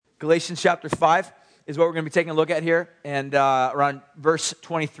Galatians chapter 5 is what we're going to be taking a look at here, and around verse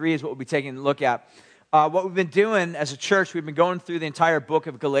 23 is what we'll be taking a look at. What we've been doing as a church, we've been going through the entire book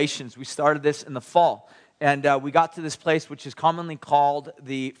of Galatians. We started this in the fall, and we got to this place which is commonly called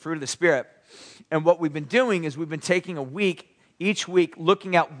the fruit of the Spirit. And what we've been doing is we've been taking a week, each week,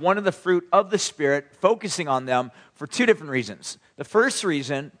 looking at one of the fruit of the Spirit, focusing on them for two different reasons. The first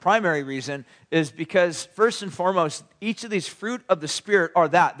reason, primary reason, is because first and foremost, each of these fruit of the Spirit are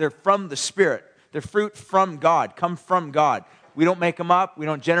that. They're from the Spirit. They're fruit from God, come from God. We don't make them up. We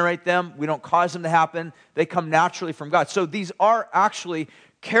don't generate them. We don't cause them to happen. They come naturally from God. So these are actually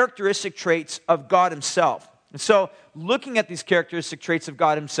characteristic traits of God himself. And so looking at these characteristic traits of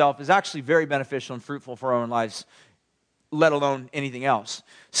God himself is actually very beneficial and fruitful for our own lives, let alone anything else.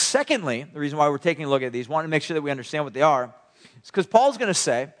 Secondly, the reason why we're taking a look at these, wanting to make sure that we understand what they are, is because Paul's going to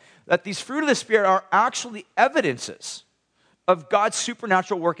say that these fruit of the Spirit are actually evidences of God's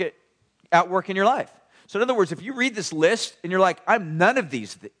supernatural work at work in your life. So in other words, if you read this list and you're like, I'm none of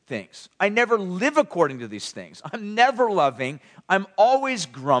these things. I never live according to these things. I'm never loving. I'm always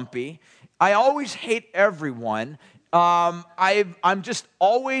grumpy. I always hate everyone. I'm just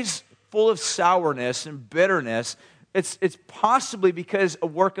always full of sourness and bitterness. It's possibly because a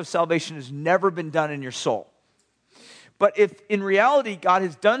work of salvation has never been done in your soul. But if in reality God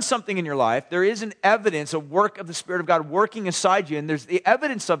has done something in your life, there is an evidence, a work of the Spirit of God working inside you, and there's the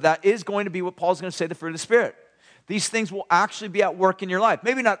evidence of that is going to be what Paul's going to say, the fruit of the Spirit. These things will actually be at work in your life.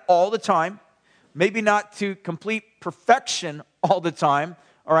 Maybe not all the time, maybe not to complete perfection all the time,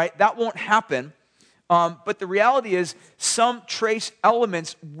 all right? That won't happen. But the reality is some trace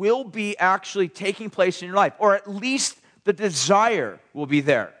elements will be actually taking place in your life, or at least the desire will be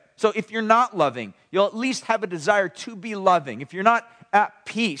there. So if you're not loving, you'll at least have a desire to be loving. If you're not at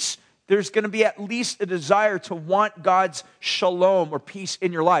peace, there's going to be at least a desire to want God's shalom or peace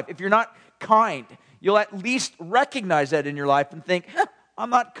in your life. If you're not kind, you'll at least recognize that in your life and think, I'm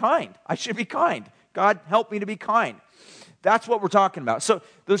not kind. I should be kind. God, help me to be kind. That's what we're talking about. So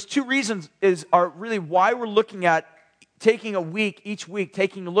those two reasons are really why we're looking at taking a week, each week,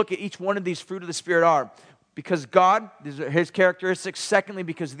 taking a look at each one of these fruit of the Spirit are. Because God, these are his characteristics. Secondly,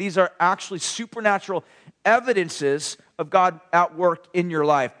 because these are actually supernatural evidences of God at work in your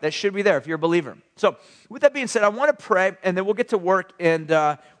life. That should be there if you're a believer. So with that being said, I want to pray, and then we'll get to work, and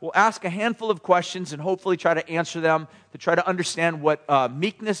we'll ask a handful of questions and hopefully try to answer them to try to understand what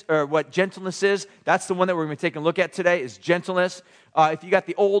meekness or what gentleness is. That's the one that we're going to be taking a look at today is gentleness. If you got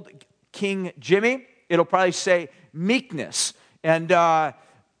the old King Jimmy, it'll probably say meekness. And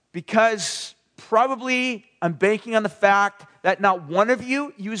because probably I'm banking on the fact that not one of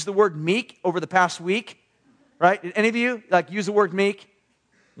you used the word meek over the past week, right? Did any of you use the word meek?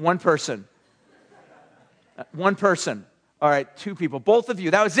 One person. One person. All right, two people. Both of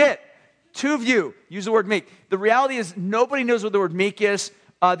you. That was it. Two of you use the word meek. The reality is nobody knows what the word meek is.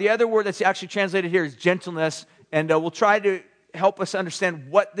 The other word that's actually translated here is gentleness, and we'll try to help us understand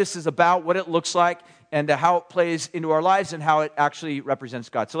what this is about, what it looks like, and how it plays into our lives and how it actually represents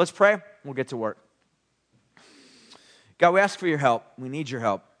God. So let's pray. We'll get to work. God, we ask for your help. We need your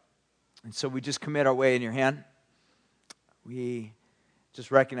help. And so we just commit our way in your hand. We just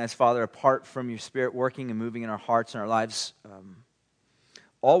recognize, Father, apart from your Spirit working and moving in our hearts and our lives,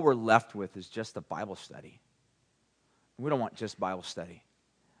 all we're left with is just a Bible study. We don't want just Bible study.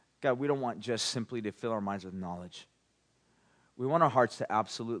 God, we don't want just simply to fill our minds with knowledge. We want our hearts to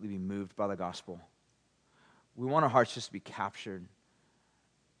absolutely be moved by the gospel. We want our hearts just to be captured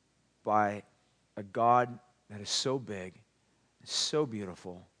by a God that is so big, so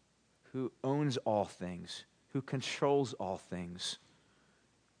beautiful, who owns all things, who controls all things,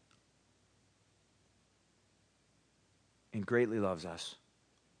 and greatly loves us.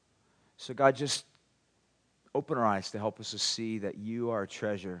 So God, just open our eyes to help us to see that you are a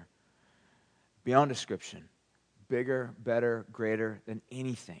treasure beyond description, bigger, better, greater than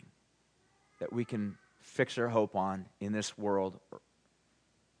anything that we can fix our hope on in this world.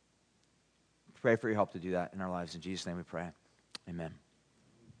 Pray for your help to do that in our lives. In Jesus' name we pray. Amen.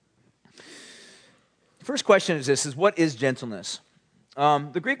 The first question is this, what is gentleness?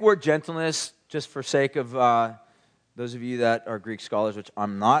 The Greek word gentleness, just for sake of those of you that are Greek scholars, which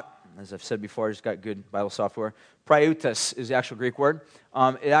I'm not, as I've said before, I just got good Bible software. Praiutos is the actual Greek word.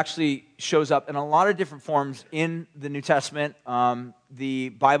 It actually shows up in a lot of different forms in the New Testament. The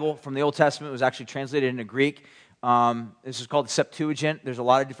Bible from the Old Testament was actually translated into Greek. This is called the Septuagint. There's a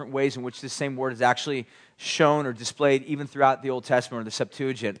lot of different ways in which this same word is actually shown or displayed even throughout the Old Testament or the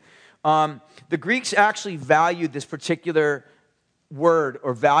Septuagint. The Greeks actually valued this particular word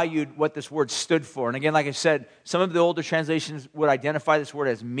or valued what this word stood for. And again, like I said, some of the older translations would identify this word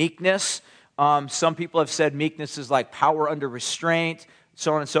as meekness. Some people have said meekness is like power under restraint,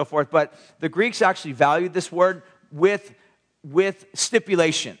 so on and so forth. But the Greeks actually valued this word with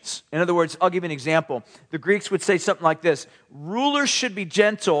stipulations. In other words, I'll give you an example. The Greeks would say something like this: rulers should be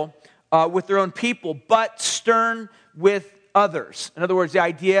gentle with their own people, but stern with others. In other words, the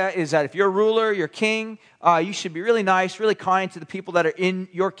idea is that if you're a ruler, you're king, you should be really nice, really kind to the people that are in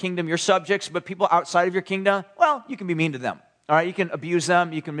your kingdom, your subjects, but people outside of your kingdom, well, you can be mean to them. All right, you can abuse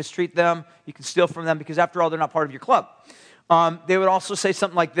them, you can mistreat them, you can steal from them, because after all, they're not part of your club. They would also say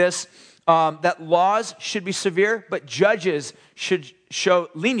something like this, that laws should be severe, but judges should show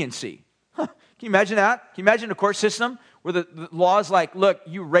leniency. Can you imagine that? Can you imagine a court system where the law is like, look,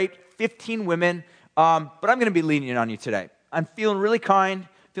 you raped 15 women, but I'm going to be lenient on you today. I'm feeling really kind,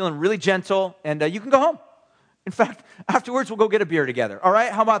 feeling really gentle, and you can go home. In fact, afterwards, we'll go get a beer together. All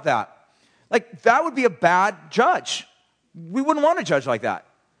right? How about that? Like, that would be a bad judge. We wouldn't want a judge like that.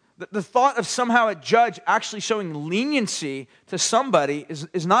 The thought of somehow a judge actually showing leniency to somebody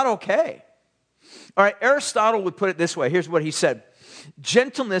is not okay. All right, Aristotle would put it this way. Here's what he said.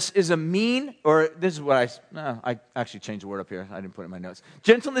 Gentleness is a mean, or this is what I actually changed the word up here. I didn't put it in my notes.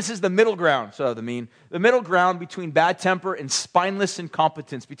 Gentleness is the middle ground, so the middle ground between bad temper and spineless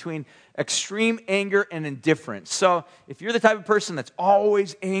incompetence, between extreme anger and indifference. So if you're the type of person that's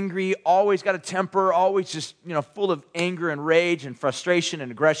always angry, always got a temper, always just, full of anger and rage and frustration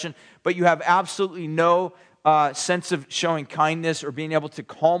and aggression, but you have absolutely no sense of showing kindness or being able to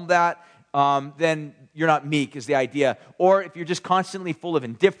calm that, then you're not meek is the idea. Or if you're just constantly full of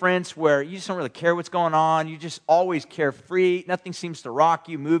indifference, where you just don't really care what's going on, you just always carefree, nothing seems to rock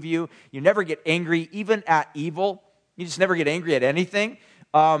you, move you, you never get angry, even at evil, you just never get angry at anything.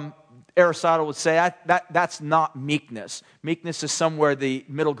 Aristotle would say that's not meekness. Meekness is somewhere the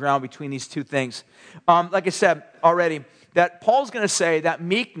middle ground between these two things. Like I said already, that Paul's going to say that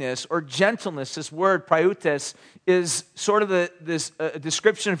meekness or gentleness, this word praeutes, is sort of this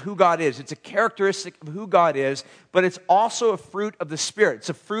description of who God is. It's a characteristic of who God is, but it's also a fruit of the Spirit. It's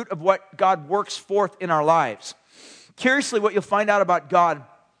a fruit of what God works forth in our lives. Curiously, what you'll find out about God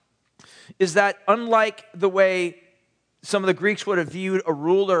is that unlike the way some of the Greeks would have viewed a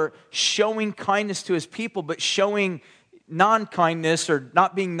ruler showing kindness to his people, but showing non-kindness or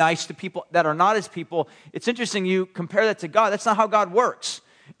not being nice to people that are not his people, it's interesting you compare that to God. That's not how God works.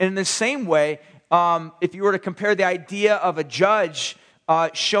 And in the same way, if you were to compare the idea of a judge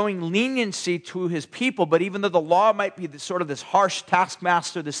showing leniency to his people, but even though the law might be sort of this harsh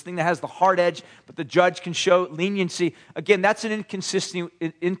taskmaster, this thing that has the hard edge, but the judge can show leniency, again, that's an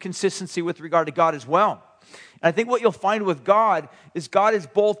inconsistency with regard to God as well. And I think what you'll find with God is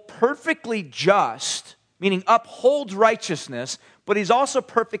both perfectly just, meaning upholds righteousness, but he's also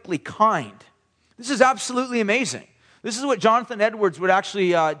perfectly kind. This is absolutely amazing. This is what Jonathan Edwards would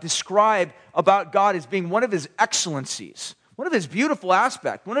actually describe about God as being one of his excellencies, one of his beautiful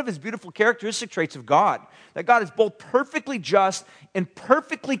aspects, one of his beautiful characteristic traits of God, that God is both perfectly just and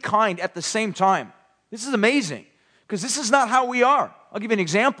perfectly kind at the same time. This is amazing, because this is not how we are. I'll give you an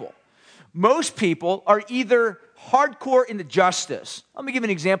example. Most people are either hardcore into justice. Let me give you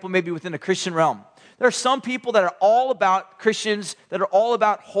an example maybe within the Christian realm. There are some people that are all about Christians, that are all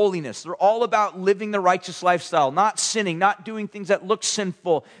about holiness. They're all about living the righteous lifestyle, not sinning, not doing things that look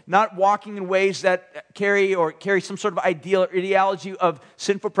sinful, not walking in ways that carry some sort of ideal or ideology of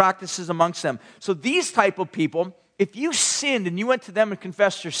sinful practices amongst them. So these type of people, if you sinned and you went to them and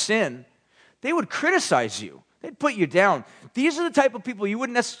confessed your sin, they would criticize you. They'd put you down. These are the type of people you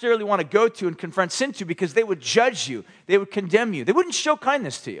wouldn't necessarily want to go to and confront sin to, because they would judge you. They would condemn you. They wouldn't show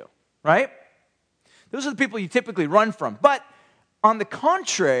kindness to you, right? Those are the people you typically run from. But on the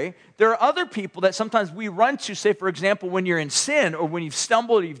contrary, there are other people that sometimes we run to, say, for example, when you're in sin or when you've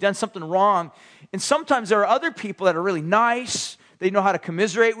stumbled or you've done something wrong. And sometimes there are other people that are really nice. They know how to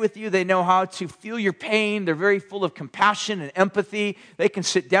commiserate with you. They know how to feel your pain. They're very full of compassion and empathy. They can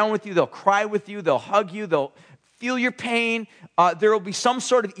sit down with you. They'll cry with you. They'll hug you. They'll feel your pain. There will be some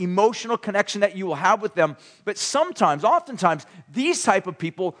sort of emotional connection that you will have with them. But oftentimes, these type of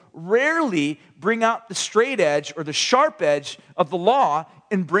people rarely bring out the straight edge or the sharp edge of the law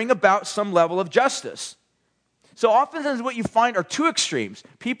and bring about some level of justice. So oftentimes what you find are two extremes.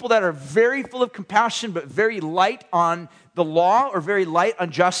 People that are very full of compassion but very light on the law or very light on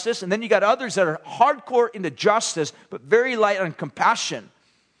justice. And then you got others that are hardcore into justice but very light on compassion.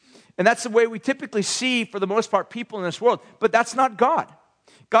 And that's the way we typically see, for the most part, people in this world. But that's not God.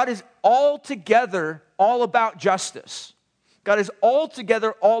 God is altogether all about justice. God is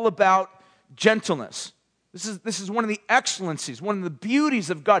altogether all about gentleness. This is one of the excellencies, one of the beauties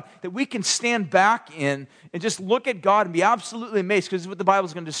of God, that we can stand back in and just look at God and be absolutely amazed, because this is what the Bible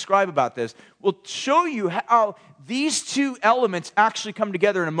is going to describe about this. We'll show you how these two elements actually come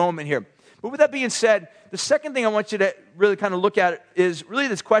together in a moment here. But with that being said, the second thing I want you to really kind of look at is really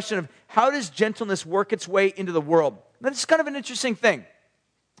this question of how does gentleness work its way into the world? That's kind of an interesting thing.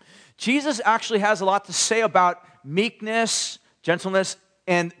 Jesus actually has a lot to say about meekness, gentleness,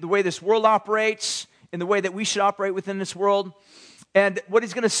 and the way this world operates, in the way that we should operate within this world. And what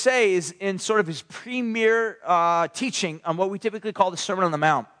he's going to say is in sort of his premier teaching on what we typically call the Sermon on the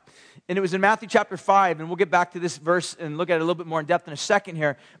Mount. And it was in Matthew chapter 5, and we'll get back to this verse and look at it a little bit more in depth in a second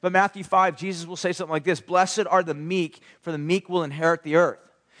here. But Matthew 5, Jesus will say something like this: "Blessed are the meek, for the meek will inherit the earth."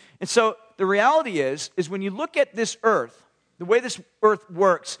 And so the reality is when you look at this earth, the way this earth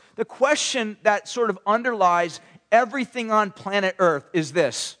works, the question that sort of underlies everything on planet Earth is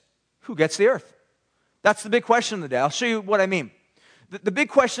this: who gets the earth? That's the big question of the day. I'll show you what I mean. The big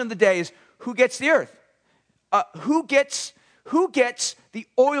question of the day is, who gets the earth? Who gets the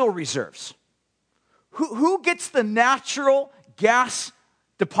oil reserves? Who gets the natural gas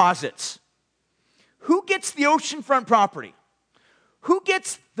deposits? Who gets the oceanfront property? Who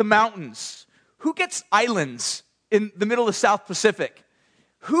gets the mountains? Who gets islands in the middle of the South Pacific?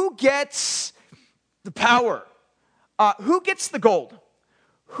 Who gets the power? Who gets the gold?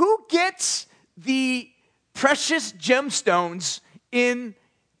 Who gets the precious gemstones in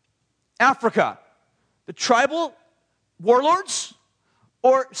Africa? The tribal warlords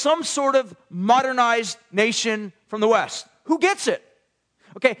or some sort of modernized nation from the West? Who gets it?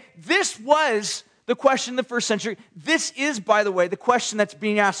 Okay, this was the question in the first century. This is, by the way, the question that's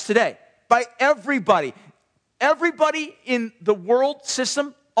being asked today by everybody. Everybody in the world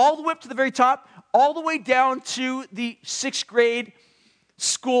system, all the way up to the very top, all the way down to the 6th grade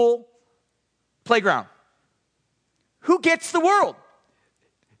school playground. Who gets the world?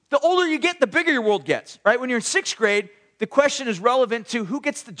 The older you get, the bigger your world gets, right? When you're in 6th grade, the question is relevant to who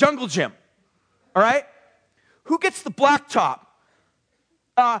gets the jungle gym, all right? Who gets the blacktop?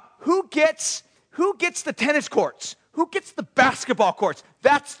 Who gets the tennis courts? Who gets the basketball courts?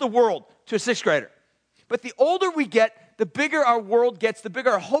 That's the world to a 6th grader. But the older we get, the bigger our world gets, the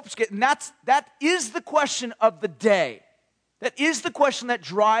bigger our hopes get, and that is the question of the day. That is the question that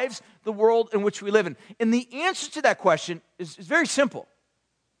drives the world in which we live in. And the answer to that question is very simple.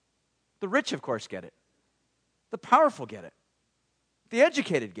 The rich, of course, get it. The powerful get it. The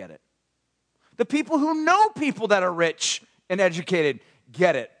educated get it. The people who know people that are rich and educated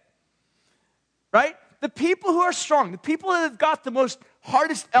get it. Right? The people who are strong, the people that have got the most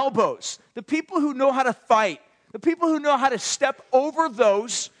hardest elbows, the people who know how to fight, the people who know how to step over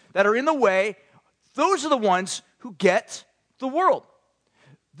those that are in the way, those are the ones who get the world.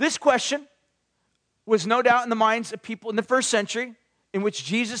 This question was no doubt in the minds of people in the first century in which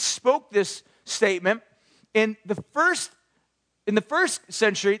Jesus spoke this statement. In the first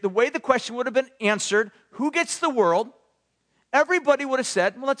century, the way the question would have been answered, who gets the world? Everybody would have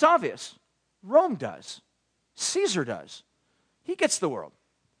said, well, that's obvious. Rome does. Caesar does. He gets the world.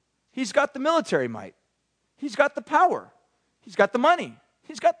 He's got the military might. He's got the power. He's got the money.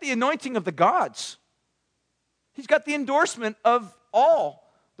 He's got the anointing of the gods. He's got the endorsement of all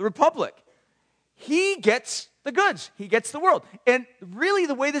the republic. He gets the goods. He gets the world. And really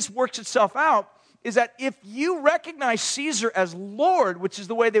the way this works itself out is that if you recognize Caesar as Lord, which is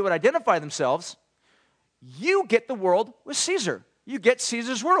the way they would identify themselves, you get the world with Caesar. You get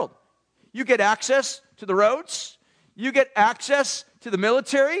Caesar's world. You get access to the roads. You get access to the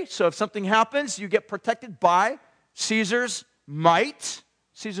military. So if something happens, you get protected by Caesar's might,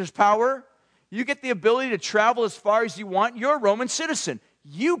 Caesar's power. You get the ability to travel as far as you want. You're a Roman citizen.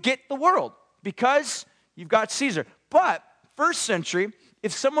 You get the world because you've got Caesar. But first century,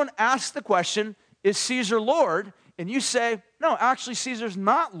 if someone asks the question, is Caesar Lord? And you say, no, actually Caesar's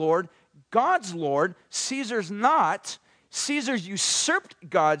not Lord. God's Lord. Caesar's not. Caesar's usurped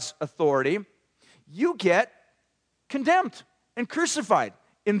God's authority. You get condemned and crucified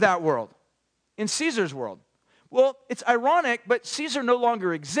in that world, in Caesar's world. Well, it's ironic, but Caesar no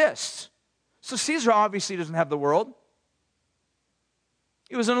longer exists. So Caesar obviously doesn't have the world.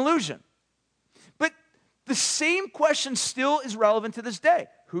 It was an illusion. But the same question still is relevant to this day.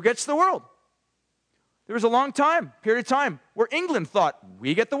 Who gets the world? There was a long period of time, where England thought,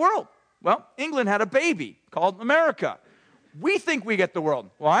 we get the world. Well, England had a baby called America. We think we get the world.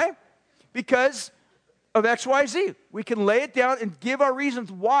 Why? Because of XYZ. We can lay it down and give our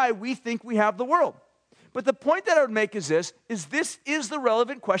reasons why we think we have the world. But the point that I would make is this is the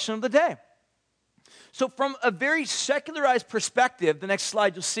relevant question of the day. So from a very secularized perspective, the next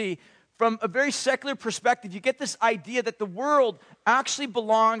slide you'll see, from a very secular perspective, you get this idea that the world actually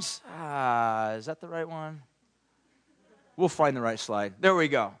belongs, is that the right one? We'll find the right slide. There we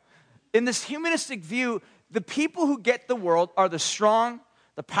go. In this humanistic view, the people who get the world are the strong,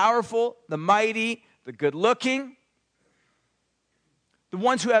 the powerful, the mighty, the good-looking, the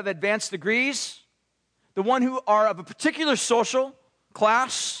ones who have advanced degrees, the ones who are of a particular social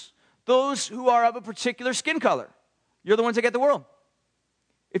class, those who are of a particular skin color. You're the ones that get the world.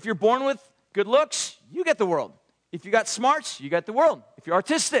 If you're born with good looks, you get the world. If you got smarts, you get the world. If you're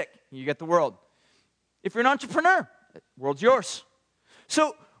artistic, you get the world. If you're an entrepreneur, the world's yours.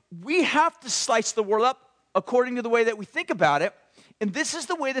 So we have to slice the world up according to the way that we think about it. And this is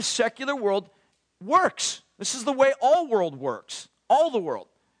the way the secular world works. This is the way all world works. All the world.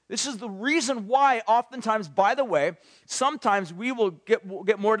 This is the reason why oftentimes, by the way, sometimes we'll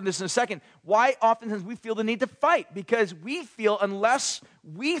get more to this in a second, why oftentimes we feel the need to fight. Because we feel unless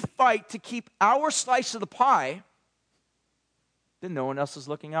we fight to keep our slice of the pie, then no one else is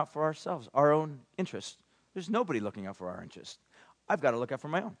looking out for ourselves, our own interest. There's nobody looking out for our interest. I've got to look out for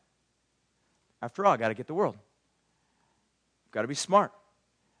my own. After all, I got to get the world. I've got to be smart.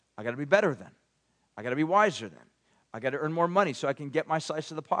 I got to be better than. I got to be wiser than. I got to earn more money so I can get my slice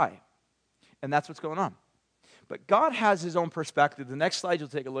of the pie. And that's what's going on. But God has his own perspective. The next slide, you'll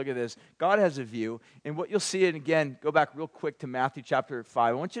take a look at this. God has a view. And what you'll see, and again, go back real quick to Matthew chapter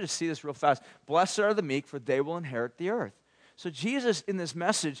 5. I want you to see this real fast. Blessed are the meek, for they will inherit the earth. So Jesus, in this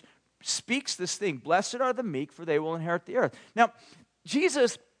message, speaks this thing. Blessed are the meek, for they will inherit the earth. Now,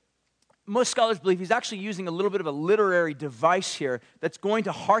 Jesus, most scholars believe he's actually using a little bit of a literary device here that's going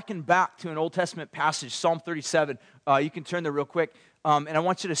to hearken back to an Old Testament passage, Psalm 37. You can turn there real quick, and I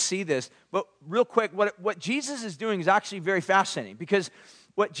want you to see this. But real quick, what Jesus is doing is actually very fascinating, because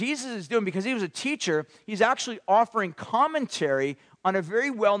what Jesus is doing, because he was a teacher, he's actually offering commentary on a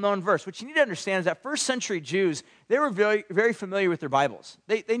very well-known verse. What you need to understand is that first century Jews, they were very, very familiar with their Bibles.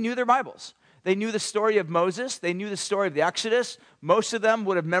 They knew their Bibles. They knew the story of Moses. They knew the story of the Exodus. Most of them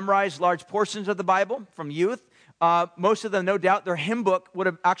would have memorized large portions of the Bible from youth. Most of them, no doubt, their hymn book would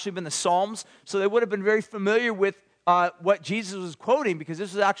have actually been the Psalms. So they would have been very familiar with what Jesus was quoting, because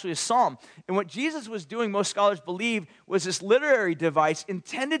this was actually a psalm. And what Jesus was doing, most scholars believe, was this literary device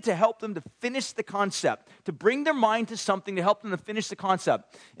intended to help them to finish the concept, to bring their mind to something to help them to finish the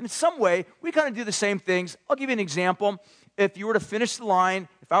concept. And in some way, we kind of do the same things. I'll give you an example. If you were to finish the line,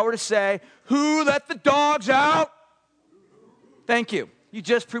 if I were to say, "Who let the dogs out?" Thank you. You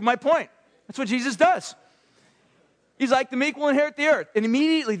just proved my point. That's what Jesus does. He's like, the meek will inherit the earth. And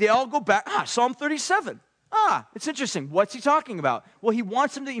immediately they all go back, Psalm 37. It's interesting. What's he talking about? Well, he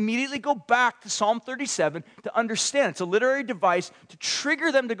wants them to immediately go back to Psalm 37 to understand. It's a literary device to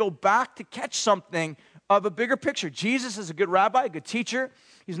trigger them to go back to catch something of a bigger picture. Jesus is a good rabbi, a good teacher.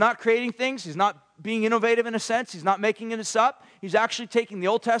 He's not creating things. He's not being innovative in a sense. He's not making this up. He's actually taking the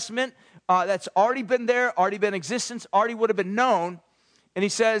Old Testament that's already been there, already been in existence, already would have been known, and he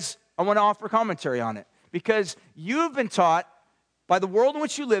says, I want to offer commentary on it. Because you have been taught by the world in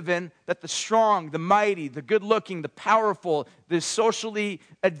which you live in that the strong, the mighty, the good-looking, the powerful, the socially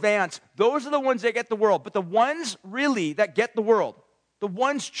advanced, those are the ones that get the world. But the ones really that get the world, the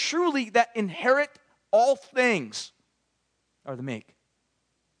ones truly that inherit all things are the meek.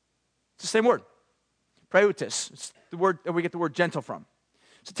 It's the same word. Preutis. It's the word that we get the word gentle from.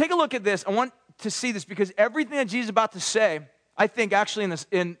 So take a look at this. I want to see this because everything that Jesus is about to say, I think actually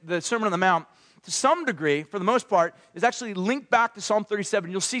in the Sermon on the Mount, to some degree, for the most part, is actually linked back to Psalm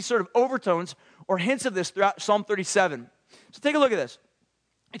 37. You'll see sort of overtones or hints of this throughout Psalm 37. So take a look at this.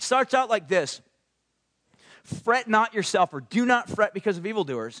 It starts out like this. Fret not yourself, or do not fret because of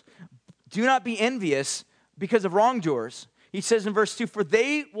evildoers. Do not be envious because of wrongdoers. He says in verse 2, for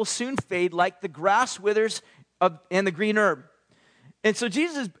they will soon fade like the grass withers and the green herb. And so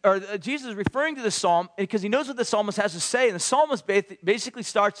Jesus is referring to the psalm because he knows what the psalmist has to say. And the psalmist basically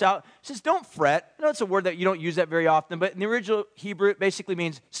starts out, says, don't fret. I know it's a word that you don't use that very often, but in the original Hebrew, it basically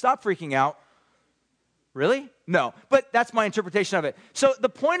means stop freaking out. Really? No. But that's my interpretation of it. So the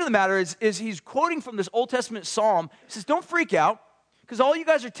point of the matter is he's quoting from this Old Testament psalm. He says, don't freak out, because all you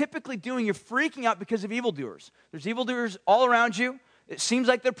guys are typically doing, you're freaking out because of evildoers. There's evildoers all around you. It seems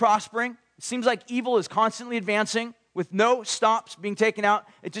like they're prospering. It seems like evil is constantly advancing with no stops being taken out.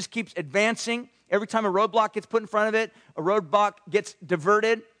 It just keeps advancing. Every time a roadblock gets put in front of it, a roadblock gets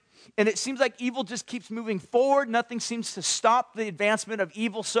diverted. And it seems like evil just keeps moving forward. Nothing seems to stop the advancement of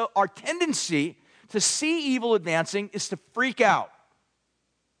evil. So our tendency to see evil advancing is to freak out.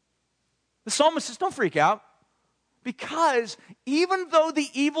 The psalmist says, don't freak out. Because even though the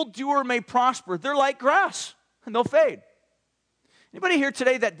evildoer may prosper, they're like grass and they'll fade. Anybody here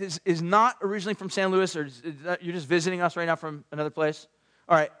today that is not originally from San Luis, or you're just visiting us right now from another place?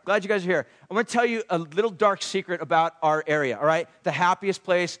 All right, glad you guys are here. I'm going to tell you a little dark secret about our area, all right? The happiest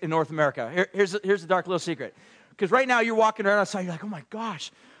place in North America. Here's the dark little secret. Because right now you're walking around outside, you're like, oh my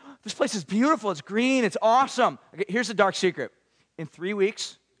gosh, this place is beautiful, it's green, it's awesome. Okay, here's the dark secret. In 3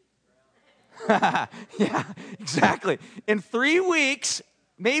 weeks, yeah, exactly. In 3 weeks,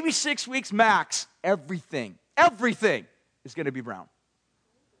 maybe 6 weeks max, everything is going to be brown.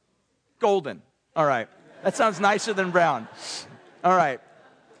 Golden. All right. That sounds nicer than brown. All right.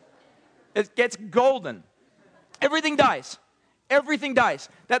 It gets golden. Everything dies. Everything dies.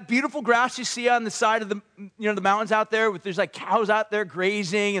 That beautiful grass you see on the side of the mountains out there, there's like cows out there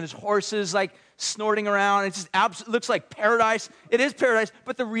grazing, and there's horses like snorting around. It just looks like paradise. It is paradise.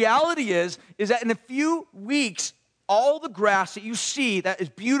 But the reality is that in a few weeks, all the grass that you see that is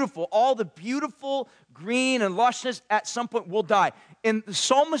beautiful, all the beautiful green and lushness at some point will die. And the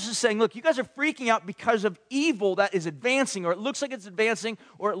psalmist is saying, look, you guys are freaking out because of evil that is advancing, or it looks like it's advancing,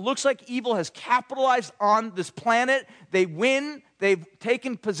 or it looks like evil has capitalized on this planet. They win. They've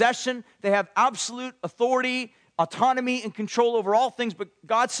taken possession. They have absolute authority, autonomy, and control over all things. But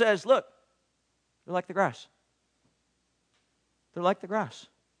God says, look, they're like the grass. They're like the grass.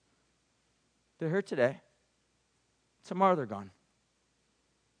 They're here today. Tomorrow they're gone.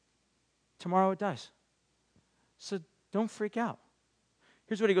 Tomorrow it dies. So don't freak out.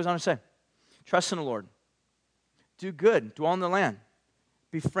 Here's what he goes on to say. Trust in the Lord. Do good. Dwell in the land.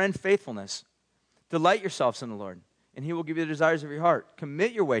 Befriend faithfulness. Delight yourselves in the Lord, and he will give you the desires of your heart.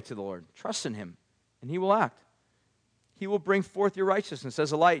 Commit your way to the Lord. Trust in him, and he will act. He will bring forth your righteousness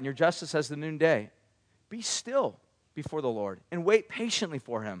as a light and your justice as the noonday. Be still before the Lord and wait patiently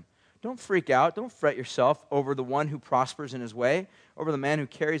for him. Don't freak out. Don't fret yourself over the one who prospers in his way, over the man who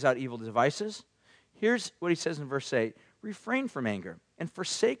carries out evil devices. Here's what he says in verse 8. Refrain from anger and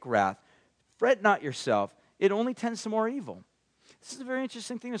forsake wrath. Fret not yourself. It only tends to more evil. This is a very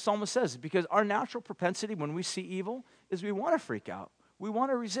interesting thing the psalmist says, because our natural propensity when we see evil is we want to freak out. We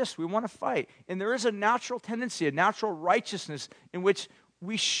want to resist. We want to fight. And there is a natural tendency, a natural righteousness in which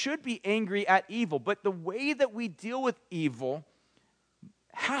we should be angry at evil. But the way that we deal with evil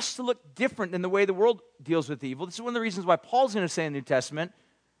has to look different than the way the world deals with evil. This is one of the reasons why Paul's going to say in the New Testament,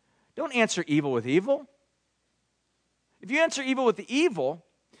 don't answer evil with evil. If you answer evil with the evil,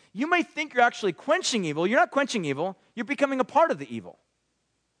 you may think you're actually quenching evil. You're not quenching evil. You're becoming a part of the evil.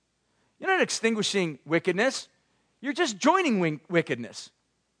 You're not extinguishing wickedness. You're just joining wickedness.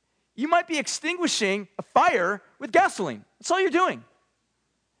 You might be extinguishing a fire with gasoline. That's all you're doing.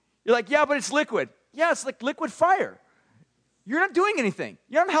 You're like, yeah, but it's liquid. Yeah, it's like liquid fire. You're not doing anything.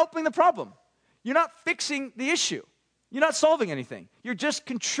 You're not helping the problem. You're not fixing the issue. You're not solving anything. You're just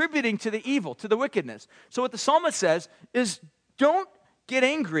contributing to the evil, to the wickedness. So what the psalmist says is, don't get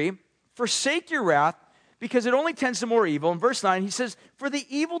angry, forsake your wrath, because it only tends to more evil. In verse 9, he says, for the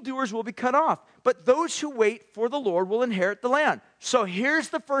evildoers will be cut off, but those who wait for the Lord will inherit the land. So here's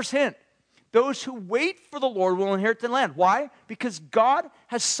the first hint. Those who wait for the Lord will inherit the land. Why? Because God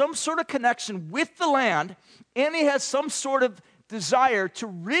has some sort of connection with the land, and he has some sort of desire to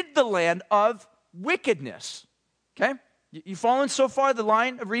rid the land of wickedness. Okay? You following so far the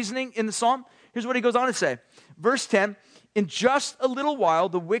line of reasoning in the psalm? Here's what he goes on to say. Verse 10, in just a little while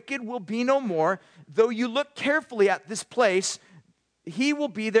the wicked will be no more. Though you look carefully at this place, he will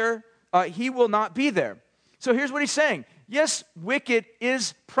be there, he will not be there. So here's what he's saying. Yes, wicked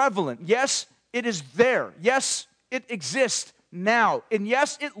is prevalent. Yes, it is there. Yes, it exists now. And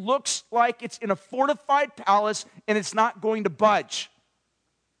yes, it looks like it's in a fortified palace and it's not going to budge.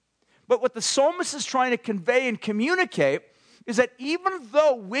 But what the psalmist is trying to convey and communicate is that even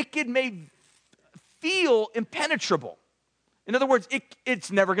though wicked may feel impenetrable, in other words,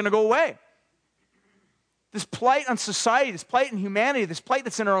 it's never going to go away. This plight on society, this plight in humanity, this plight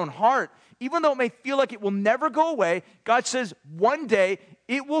that's in our own heart, even though it may feel like it will never go away, God says one day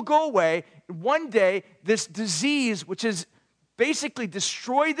it will go away. One day this disease, which has basically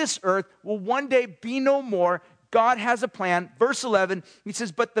destroyed this earth, will one day be no more. God has a plan. Verse 11, he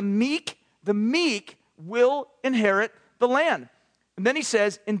says, but the meek will inherit the land. And then he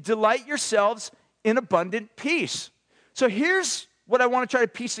says, and delight yourselves in abundant peace. So here's what I want to try to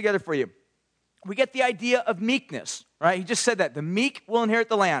piece together for you. We get the idea of meekness, right? He just said that. The meek will inherit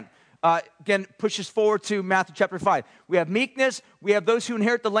the land. Again, pushes forward to Matthew chapter 5. We have meekness, we have those who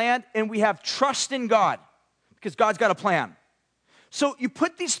inherit the land, and we have trust in God, because God's got a plan. So you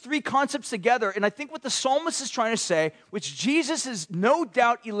put these three concepts together, and I think what the psalmist is trying to say, which Jesus is no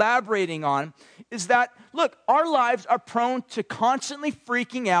doubt elaborating on, is that, look, our lives are prone to constantly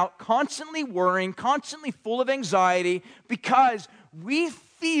freaking out, constantly worrying, constantly full of anxiety, because we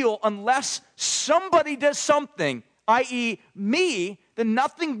feel unless somebody does something, i.e. me, then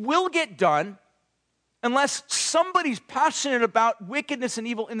nothing will get done unless somebody's passionate about wickedness and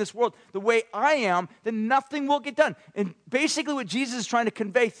evil in this world the way I am, then nothing will get done. And basically what Jesus is trying to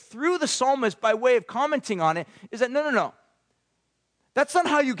convey through the psalmist by way of commenting on it is that no. That's not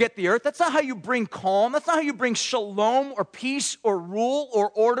how you get the earth. That's not how you bring calm. That's not how you bring shalom or peace or rule or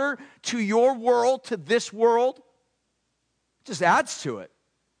order to your world, to this world. It just adds to it.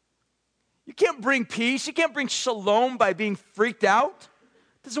 You can't bring peace. You can't bring shalom by being freaked out.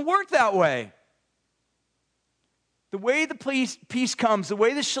 It doesn't work that way. The way the peace comes, the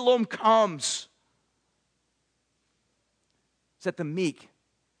way the shalom comes, is that the meek,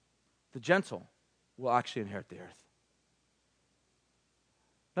 the gentle, will actually inherit the earth.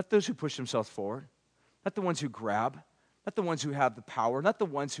 Not those who push themselves forward, not the ones who grab, not the ones who have the power, not the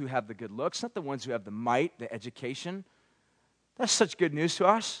ones who have the good looks, not the ones who have the might, the education. That's such good news to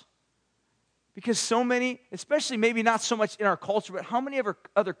us. Because so many, especially maybe not so much in our culture, but how many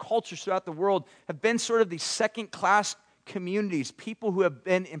other cultures throughout the world have been sort of these second-class communities, people who have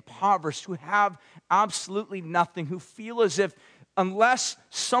been impoverished, who have absolutely nothing, who feel as if unless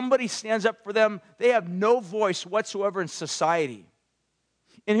somebody stands up for them, they have no voice whatsoever in society.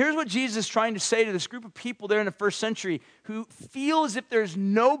 And here's what Jesus is trying to say to this group of people there in the first century who feel as if there's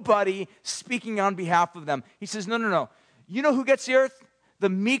nobody speaking on behalf of them. He says, no. You know who gets the earth? The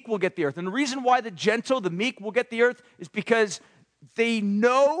meek will get the earth. And the reason why the gentle, the meek will get the earth is because they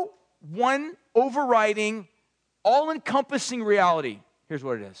know one overriding, all-encompassing reality. Here's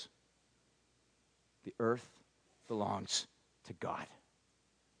what it is. The earth belongs to God.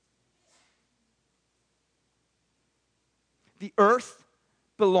 The earth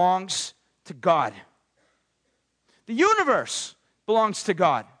belongs to God. The universe belongs to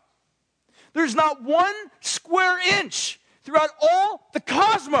God. There's not one square inch throughout all the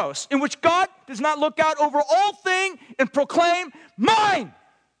cosmos in which God does not look out over all things and proclaim, mine.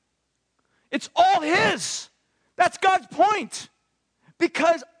 It's all His. That's God's point.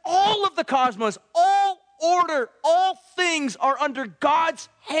 Because all of the cosmos, all order, all things are under God's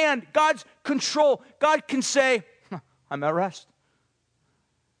hand, God's control. God can say, I'm at rest.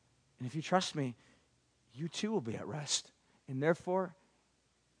 And if you trust me, you too will be at rest. And therefore,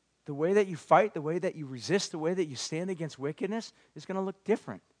 the way that you fight, the way that you resist, the way that you stand against wickedness is going to look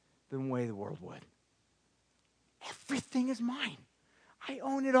different than the way the world would. Everything is mine. I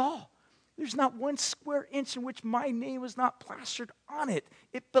own it all. There's not one square inch in which my name is not plastered on it.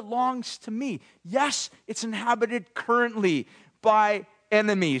 It belongs to me. Yes, it's inhabited currently by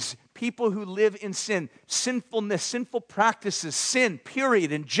enemies, people who live in sin, sinfulness, sinful practices, sin,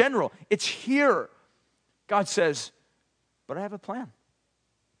 period, in general. It's here. God says, but I have a plan.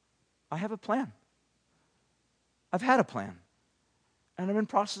 I have a plan. I've had a plan. And I'm in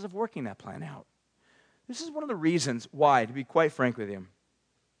process of working that plan out. This is one of the reasons why, to be quite frank with you,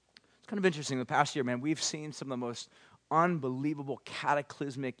 it's kind of interesting. The past year, man, we've seen some of the most unbelievable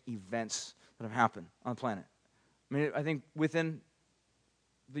cataclysmic events that have happened on the planet. I mean, I think within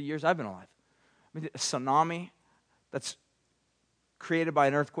the years I've been alive. I mean, a tsunami that's created by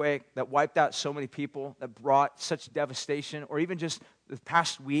an earthquake that wiped out so many people, that brought such devastation, or even just the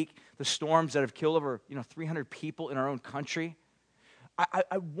past week, the storms that have killed over 300 people in our own country.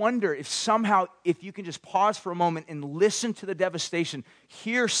 I wonder if somehow, if you can just pause for a moment and listen to the devastation,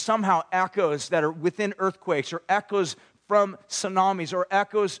 hear somehow echoes that are within earthquakes, or echoes from tsunamis, or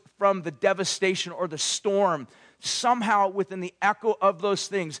echoes from the devastation or the storm. Somehow within the echo of those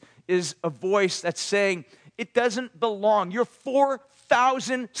things is a voice that's saying, it doesn't belong. Your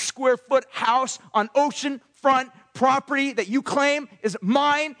 4,000 square foot house on oceanfront property that you claim is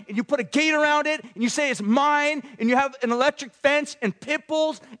mine, and you put a gate around it, and you say it's mine, and you have an electric fence and pit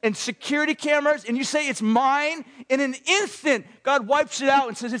bulls and security cameras, and you say it's mine. In an instant, God wipes it out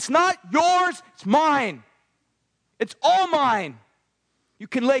and says, it's not yours, it's mine. It's all mine. You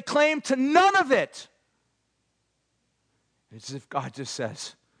can lay claim to none of it. It's as if God just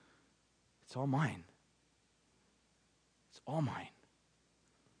says, it's all mine. It's all mine.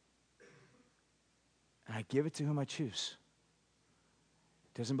 And I give it to whom I choose.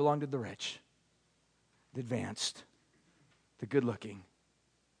 It doesn't belong to the rich, the advanced, the good-looking,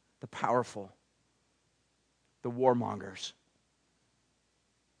 the powerful, the warmongers.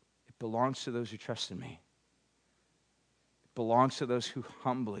 It belongs to those who trust in me. It belongs to those who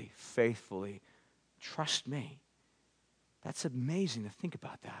humbly, faithfully trust me. That's amazing to think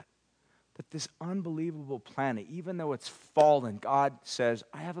about that. That this unbelievable planet, even though it's fallen, God says,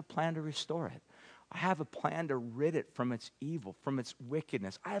 I have a plan to restore it. I have a plan to rid it from its evil, from its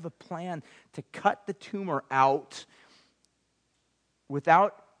wickedness. I have a plan to cut the tumor out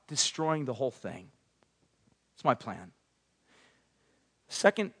without destroying the whole thing. It's my plan.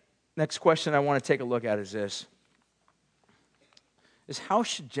 Next question I want to take a look at is this. Is how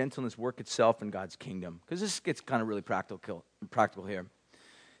should gentleness work itself in God's kingdom? Because this gets kind of really practical here.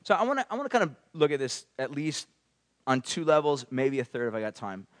 So I want to kind of look at this at least on two levels, maybe a third if I got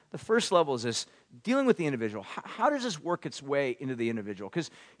time. The first level is this, dealing with the individual. How does this work its way into the individual? Because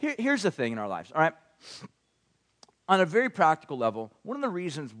here's the thing in our lives, all right? On a very practical level, one of the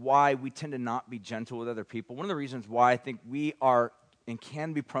reasons why we tend to not be gentle with other people, one of the reasons why I think we are and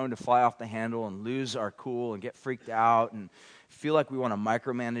can be prone to fly off the handle and lose our cool and get freaked out and feel like we want to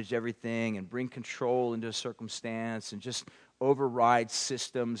micromanage everything and bring control into a circumstance and just override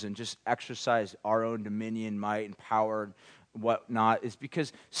systems and just exercise our own dominion, might, and power and whatnot, is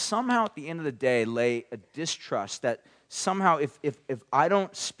because somehow at the end of the day lay a distrust that somehow if I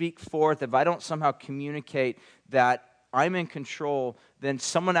don't speak forth, if I don't somehow communicate that I'm in control, then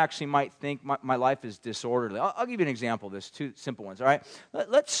someone actually might think my life is disorderly. I'll give you an example of this, two simple ones, all right?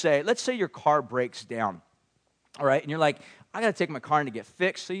 Let's say your car breaks down, all right? And you're like, I got to take my car in to get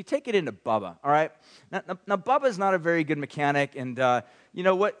fixed. So you take it into Bubba, all right? Now Bubba's not a very good mechanic, and you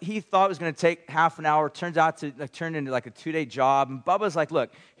know what he thought was going to take half an hour turns out to turn into like a 2-day job. And Bubba's like,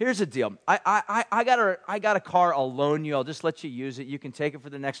 look, here's the deal. I got a car. I'll loan you. I'll just let you use it. You can take it for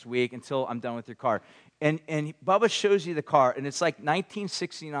the next week until I'm done with your car. And Bubba shows you the car, and it's like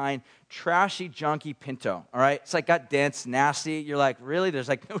 1969 trashy, junky Pinto, all right? It's like got dents, nasty. You're like, really? There's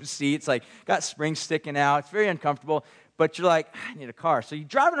like no seats, like got springs sticking out. It's very uncomfortable. But you're like, I need a car. So you're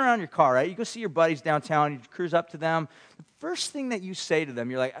driving around your car, right? You go see your buddies downtown. You cruise up to them. The first thing that you say to them,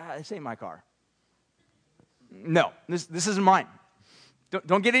 you're like, this ain't my car. No, this isn't mine.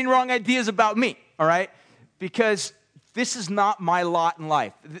 Don't get any wrong ideas about me, all right? Because this is not my lot in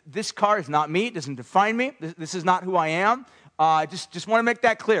life. This car is not me. It doesn't define me. This is not who I am. Just want to make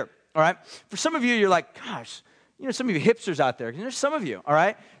that clear, all right? For some of you, you're like, gosh, you know, some of you hipsters out there, and there's some of you, all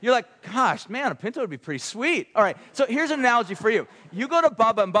right? You're like, gosh, man, a Pinto would be pretty sweet. All right, so here's an analogy for you. You go to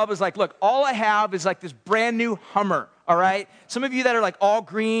Bubba, and Bubba's like, look, all I have is like this brand new Hummer, all right? Some of you that are like all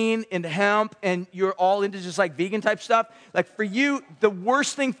green into hemp, and you're all into just like vegan type stuff, like for you, the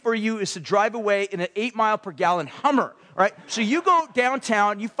worst thing for you is to drive away in an 8-mile-per-gallon Hummer, all right? So you go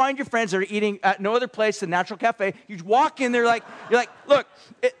downtown, you find your friends that are eating at no other place than Natural Cafe. You walk in there you're like, look,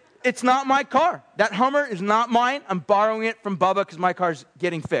 it's not my car. That Hummer is not mine. I'm borrowing it from Bubba because my car's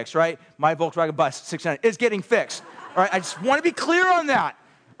getting fixed, right? My Volkswagen Bus 600 is getting fixed, all right? I just want to be clear on that,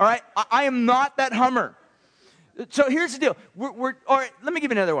 all right? I am not that Hummer. So here's the deal. All right, let me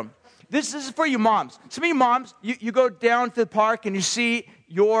give you another one. This is for you moms. Some of you moms, you go down to the park and you see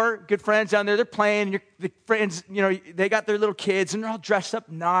your good friends down there. They're playing. And the friends, you know, they got their little kids and they're all dressed up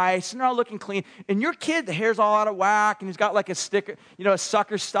nice and they're all looking clean. And your kid, the hair's all out of whack and he's got like a sticker, you know, a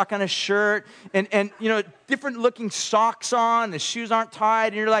sucker stuck on his shirt and you know, different looking socks on. The shoes aren't tied.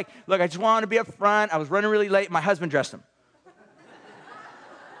 And you're like, look, I just wanted to be up front. I was running really late. My husband dressed him.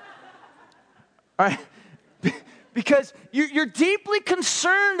 All right. Because you're deeply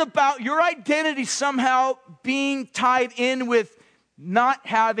concerned about your identity somehow being tied in with not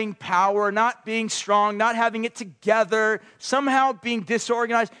having power, not being strong, not having it together, somehow being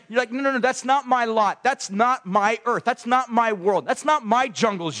disorganized. You're like, no, that's not my lot. That's not my earth. That's not my world. That's not my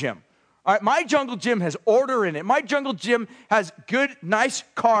jungle gym. All right, my jungle gym has order in it. My jungle gym has good, nice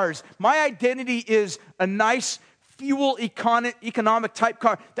cars. My identity is a nice fuel economic type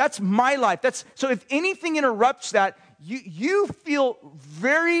car. That's my life. So if anything interrupts that, you feel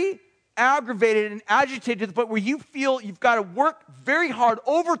very aggravated and agitated to the point where you feel you've got to work very hard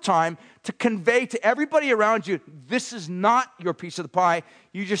overtime to convey to everybody around you, this is not your piece of the pie.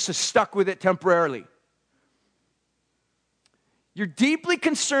 You just are stuck with it temporarily. You're deeply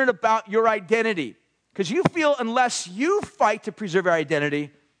concerned about your identity because you feel unless you fight to preserve your identity,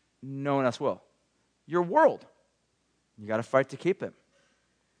 no one else will. Your world. You got to fight to keep it.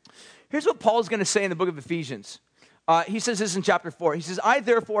 Here's what Paul is going to say in the book of Ephesians. He says this in chapter 4. He says, I,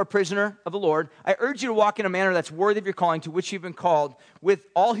 therefore, a prisoner of the Lord, I urge you to walk in a manner that's worthy of your calling to which you've been called, with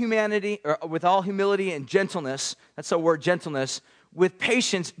all humility and gentleness. That's the word, gentleness. With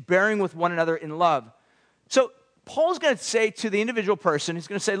patience, bearing with one another in love. So Paul's going to say to the individual person, he's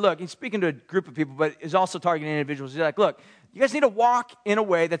going to say, look, he's speaking to a group of people, but he's also targeting individuals. He's like, look, you guys need to walk in a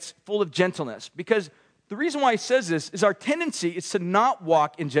way that's full of gentleness. Because the reason why he says this is our tendency is to not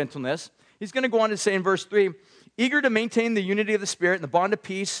walk in gentleness. He's going to go on to say in verse 3, eager to maintain the unity of the Spirit and the bond of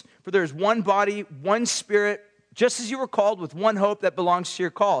peace, for there is one body, one Spirit, just as you were called with one hope that belongs to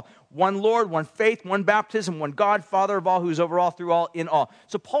your call. One Lord, one faith, one baptism, one God, Father of all, who is over all, through all, in all.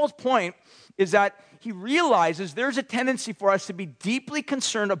 So Paul's point is that he realizes there's a tendency for us to be deeply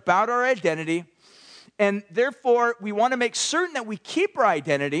concerned about our identity, and therefore we want to make certain that we keep our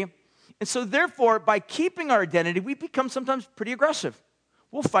identity. And so therefore, by keeping our identity, we become sometimes pretty aggressive.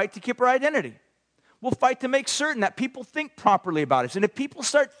 We'll fight to keep our identity. We'll fight to make certain that people think properly about us. And if people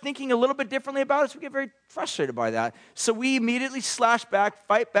start thinking a little bit differently about us, we get very frustrated by that. So we immediately slash back,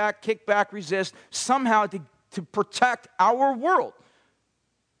 fight back, kick back, resist, somehow to protect our world.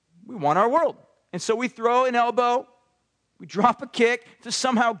 We want our world. And so we throw an elbow, we drop a kick to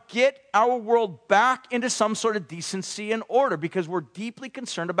somehow get our world back into some sort of decency and order because we're deeply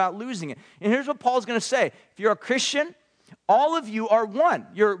concerned about losing it. And here's what Paul's going to say. If you're a Christian, all of you are one.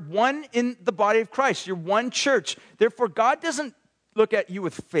 You're one in the body of Christ. You're one church. Therefore, God doesn't look at you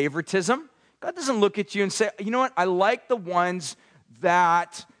with favoritism. God doesn't look at you and say, you know what, I like the ones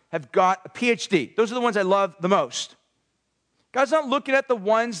that have got a PhD. Those are the ones I love the most. God's not looking at the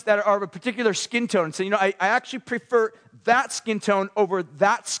ones that are of a particular skin tone and saying, you know, I actually prefer that skin tone over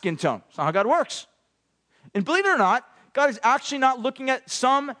that skin tone. That's not how God works. And believe it or not, God is actually not looking at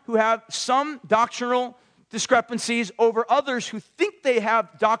some who have some doctrinal discrepancies over others who think they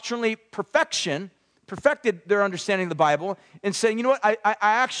have doctrinally perfected their understanding of the Bible, and saying, you know what, I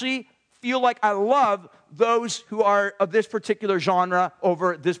actually feel like I love those who are of this particular genre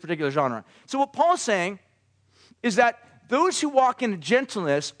over this particular genre. So what Paul's saying is that those who walk in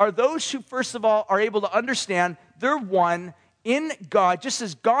gentleness are those who, first of all, are able to understand they're one in God, just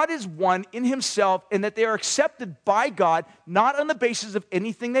as God is one in himself, and that they are accepted by God, not on the basis of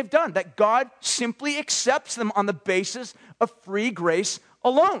anything they've done, that God simply accepts them on the basis of free grace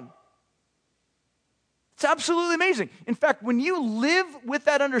alone. It's absolutely amazing. In fact, when you live with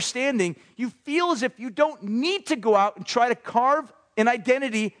that understanding, you feel as if you don't need to go out and try to carve an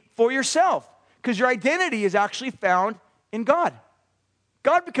identity for yourself, because your identity is actually found in God.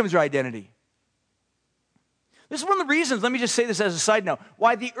 God becomes your identity. This is one of the reasons, let me just say this as a side note,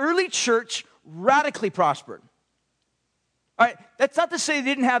 why the early church radically prospered. All right, that's not to say they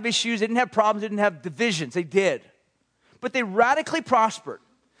didn't have issues, they didn't have problems, they didn't have divisions. They did. But they radically prospered.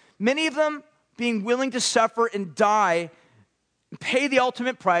 Many of them being willing to suffer and die and pay the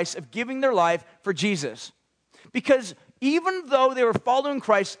ultimate price of giving their life for Jesus. Because even though they were following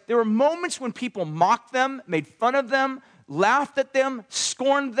Christ, there were moments when people mocked them, made fun of them, laughed at them,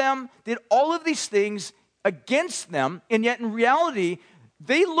 scorned them, did all of these things against them, and yet in reality,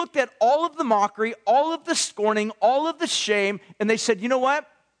 they looked at all of the mockery, all of the scorning, all of the shame, and they said, you know what?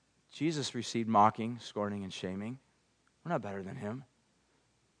 Jesus received mocking, scorning, and shaming. We're not better than him.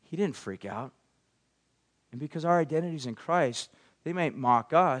 He didn't freak out. And because our identity is in Christ, they might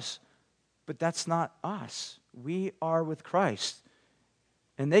mock us, but that's not us. We are with Christ.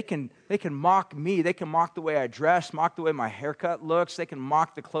 And they can mock me. They can mock the way I dress, mock the way my haircut looks. They can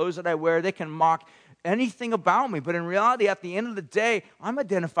mock the clothes that I wear. They can mock anything about me. But in reality, at the end of the day, I'm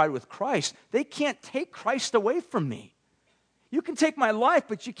identified with Christ. They can't take Christ away from me. You can take my life,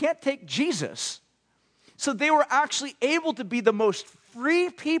 but you can't take Jesus. So they were actually able to be the most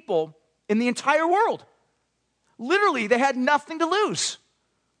free people in the entire world. Literally, they had nothing to lose.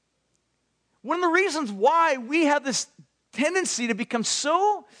 One of the reasons why we have this tendency to become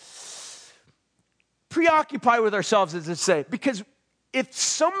so preoccupied with ourselves, as I say, because if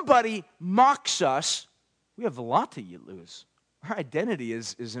somebody mocks us, we have a lot to lose. Our identity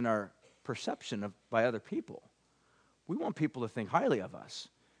is in our perception by other people. We want people to think highly of us.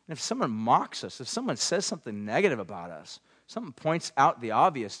 And if someone mocks us, if someone says something negative about us, someone points out the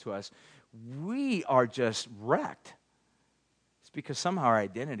obvious to us, we are just wrecked. It's because somehow our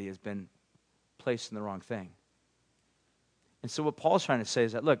identity has been placed in the wrong thing. And so what Paul's trying to say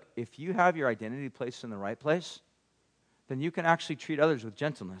is that, look, if you have your identity placed in the right place, then you can actually treat others with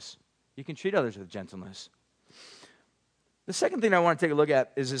gentleness. You can treat others with gentleness. The second thing I want to take a look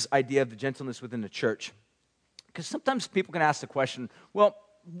at is this idea of the gentleness within the church. Because sometimes people can ask the question, well,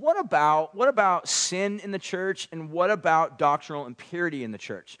 what about sin in the church, and what about doctrinal impurity in the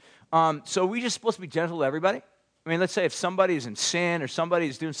church? So are we just supposed to be gentle to everybody? I mean, let's say if somebody's in sin or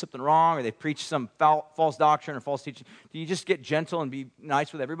somebody's doing something wrong or they preach some false doctrine or false teaching, do you just get gentle and be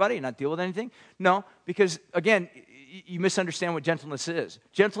nice with everybody and not deal with anything? No, because, again, you misunderstand what gentleness is.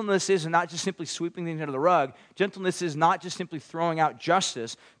 Gentleness is not just simply sweeping things under the rug. Gentleness is not just simply throwing out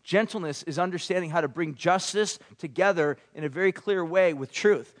justice. Gentleness is understanding how to bring justice together in a very clear way with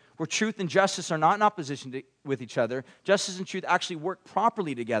truth, where truth and justice are not in opposition with each other. Justice and truth actually work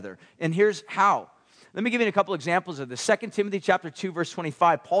properly together. And here's how. Let me give you a couple examples of this. 2 Timothy chapter 2, verse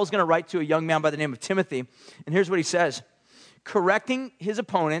 25. Paul's going to write to a young man by the name of Timothy, and here's what he says. Correcting his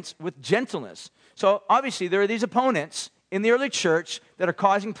opponents with gentleness. So obviously there are these opponents in the early church that are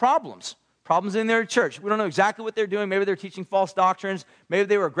causing problems in their church. We don't know exactly what they're doing. Maybe they're teaching false doctrines. Maybe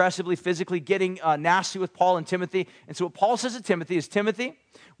they were aggressively, physically getting nasty with Paul and Timothy. And so what Paul says to Timothy is, Timothy,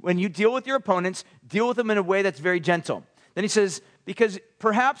 when you deal with your opponents, deal with them in a way that's very gentle. Then he says, because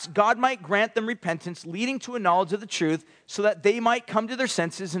perhaps God might grant them repentance, leading to a knowledge of the truth, so that they might come to their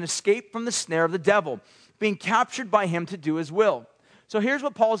senses and escape from the snare of the devil, being captured by him to do his will. So here's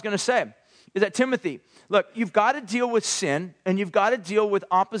what Paul is going to say, is that Timothy, look, you've got to deal with sin, and you've got to deal with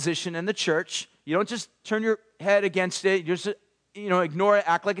opposition in the church. You don't just turn your head against it. You just ignore it,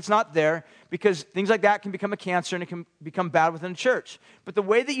 act like it's not there, because things like that can become a cancer and it can become bad within the church. But the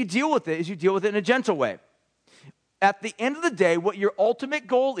way that you deal with it is you deal with it in a gentle way. At the end of the day, what your ultimate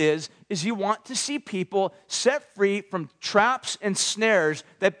goal is you want to see people set free from traps and snares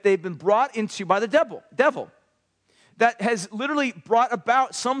that they've been brought into by the devil. That has literally brought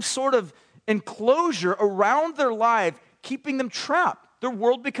about some sort of enclosure around their life, keeping them trapped. Their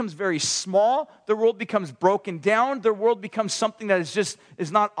world becomes very small. Their world becomes broken down. Their world becomes something that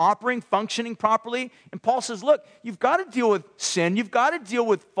is not operating, functioning properly. And Paul says, look, you've got to deal with sin. You've got to deal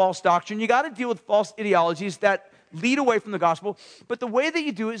with false doctrine. You've got to deal with false ideologies that lead away from the gospel. But the way that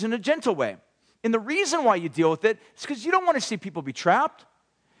you do it is in a gentle way. And the reason why you deal with it is because you don't want to see people be trapped.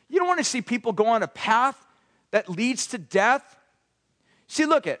 You don't want to see people go on a path that leads to death. See,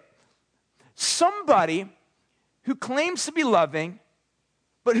 look at somebody who claims to be loving,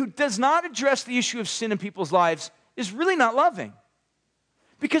 but who does not address the issue of sin in people's lives is really not loving.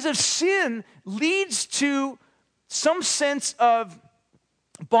 Because if sin leads to some sense of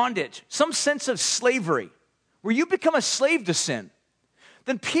bondage, some sense of slavery, where you become a slave to sin,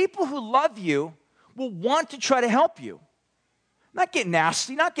 then people who love you will want to try to help you. Not get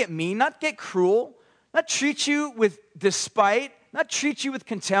nasty, not get mean, not get cruel, not treat you with despite, not treat you with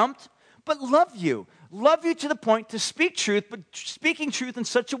contempt, but love you. Love you to the point to speak truth, but speaking truth in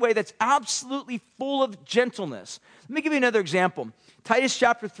such a way that's absolutely full of gentleness. Let me give you another example. Titus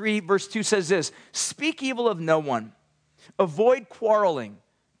chapter 3, verse 2 says this, speak evil of no one. Avoid quarreling.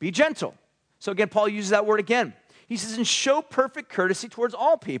 Be gentle. So again, Paul uses that word again. He says, and show perfect courtesy towards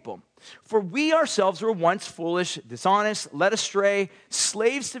all people. For we ourselves were once foolish, dishonest, led astray,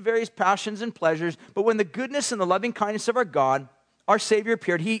 slaves to various passions and pleasures. But when the goodness and the loving kindness of our God, our Savior,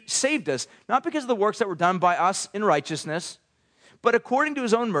 appeared, he saved us, not because of the works that were done by us in righteousness, but according to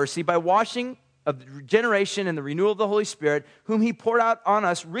his own mercy, by washing of the regeneration and the renewal of the Holy Spirit, whom he poured out on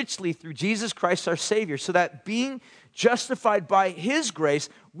us richly through Jesus Christ our Savior, so that being justified by his grace,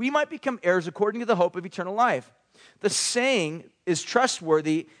 we might become heirs according to the hope of eternal life. The saying is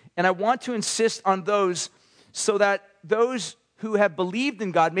trustworthy, and I want to insist on those so that those who have believed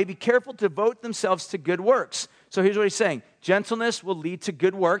in God may be careful to devote themselves to good works. So here's what he's saying. Gentleness will lead to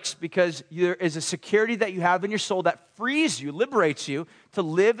good works because there is a security that you have in your soul that frees you, liberates you to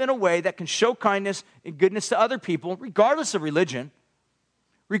live in a way that can show kindness and goodness to other people, regardless of religion,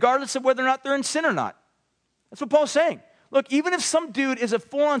 regardless of whether or not they're in sin or not. That's what Paul's saying. Look, even if some dude is a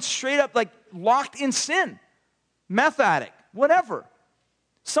full-on, straight-up, locked in sin, meth addict, whatever,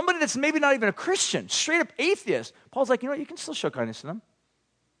 somebody that's maybe not even a Christian, straight-up atheist, Paul's like, you know what, you can still show kindness to them.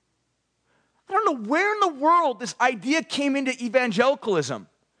 I don't know where in the world this idea came into evangelicalism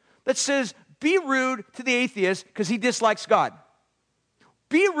that says, be rude to the atheist because he dislikes God.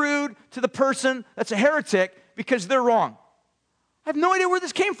 Be rude to the person that's a heretic because they're wrong. I have no idea where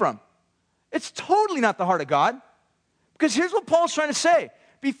this came from. It's totally not the heart of God. Because here's what Paul's trying to say.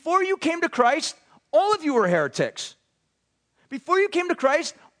 Before you came to Christ, all of you were heretics. Before you came to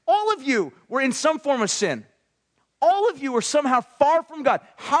Christ, all of you were in some form of sin. All of you were somehow far from God.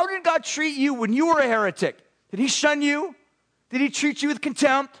 How did God treat you when you were a heretic? Did he shun you? Did he treat you with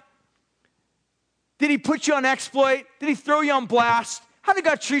contempt? Did he put you on exploit? Did he throw you on blast? How did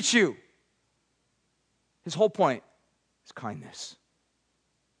God treat you? His whole point is kindness,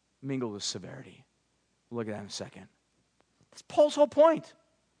 mingled with severity. We'll look at that in a second. That's Paul's whole point.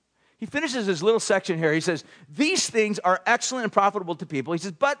 He finishes his little section here. He says, these things are excellent and profitable to people. He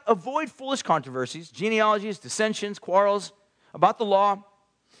says, but avoid foolish controversies, genealogies, dissensions, quarrels about the law,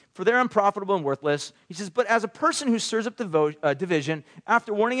 for they're unprofitable and worthless. He says, but as a person who stirs up division,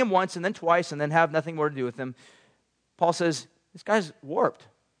 after warning him once and then twice and then have nothing more to do with him, Paul says, this guy's warped,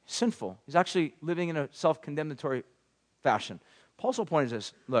 sinful. He's actually living in a self-condemnatory fashion. Paul's whole point is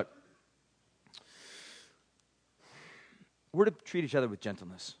this, look, we're to treat each other with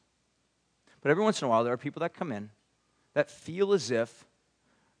gentleness. But every once in a while, there are people that come in that feel as if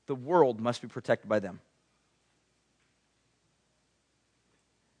the world must be protected by them.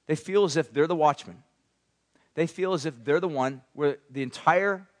 They feel as if they're the watchman. They feel as if they're the one where the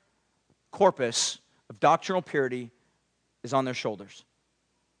entire corpus of doctrinal purity is on their shoulders.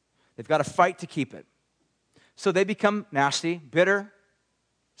 They've got to fight to keep it. So they become nasty, bitter,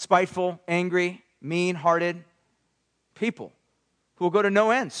 spiteful, angry, mean-hearted people who will go to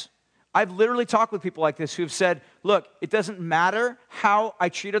no ends. I've literally talked with people like this who have said, look, it doesn't matter how I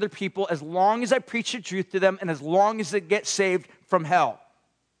treat other people as long as I preach the truth to them and as long as they get saved from hell.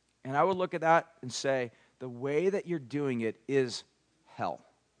 And I would look at that and say, the way that you're doing it is hell.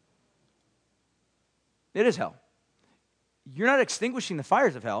 It is hell. You're not extinguishing the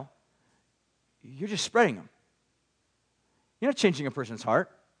fires of hell. You're just spreading them. You're not changing a person's heart.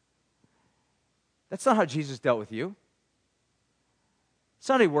 That's not how Jesus dealt with you. It's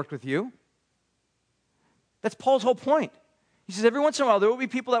not how he worked with you. That's Paul's whole point. He says every once in a while there will be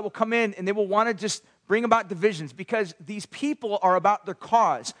people that will come in and they will want to just bring about divisions because these people are about their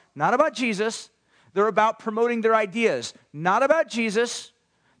cause, not about Jesus. They're about promoting their ideas, not about Jesus.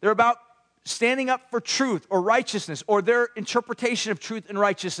 They're about standing up for truth or righteousness or their interpretation of truth and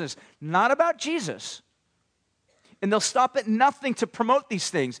righteousness, not about Jesus. And they'll stop at nothing to promote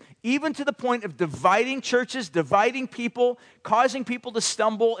these things, even to the point of dividing churches, dividing people, causing people to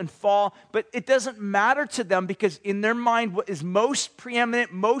stumble and fall. But it doesn't matter to them because in their mind, what is most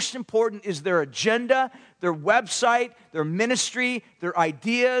preeminent, most important is their agenda, their website, their ministry, their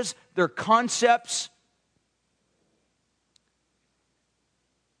ideas, their concepts.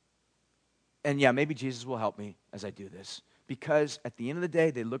 And yeah, maybe Jesus will help me as I do this. Because at the end of the day,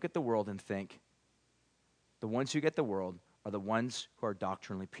 they look at the world and think, the ones who get the world are the ones who are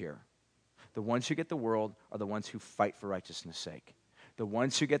doctrinally pure. The ones who get the world are the ones who fight for righteousness' sake. The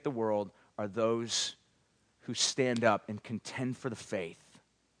ones who get the world are those who stand up and contend for the faith.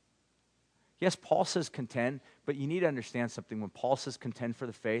 Yes, Paul says contend, but you need to understand something. When Paul says contend for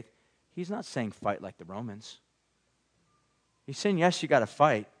the faith, he's not saying fight like the Romans. He's saying, yes, you got to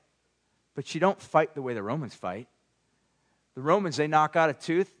fight, but you don't fight the way the Romans fight. The Romans, they knock out a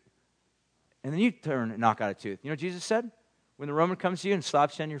tooth, and then you turn and knock out a tooth. You know what Jesus said? When the Roman comes to you and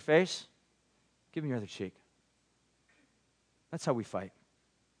slaps you on your face, give him your other cheek. That's how we fight.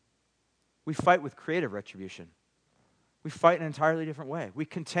 We fight with creative retribution. We fight in an entirely different way. We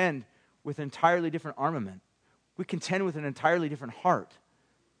contend with an entirely different armament. We contend with an entirely different heart.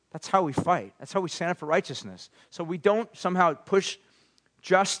 That's how we fight. That's how we stand up for righteousness. So we don't somehow push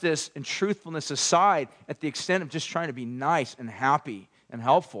justice and truthfulness aside at the extent of just trying to be nice and happy and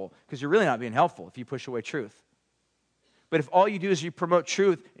helpful, because you're really not being helpful if you push away truth. But if all you do is you promote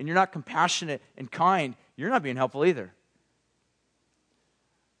truth and you're not compassionate and kind, you're not being helpful either.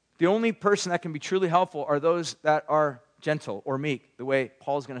 The only person that can be truly helpful are those that are gentle or meek, the way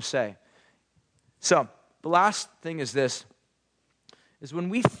Paul's going to say. So, the last thing is this, is when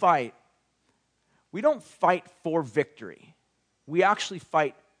we fight, we don't fight for victory. We actually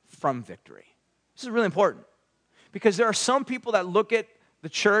fight from victory. This is really important, because there are some people that look at the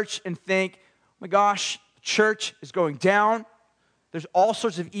church and think, oh my gosh, the church is going down. There's all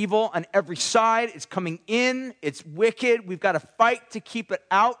sorts of evil on every side. It's coming in. It's wicked. We've got to fight to keep it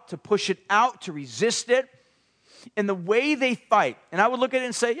out, to push it out, to resist it. And the way they fight, and I would look at it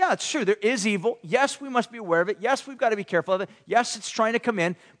and say, yeah, it's true. There is evil. Yes, we must be aware of it. Yes, we've got to be careful of it. Yes, it's trying to come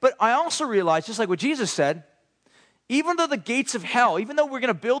in. But I also realize, just like what Jesus said, even though the gates of hell, even though we're going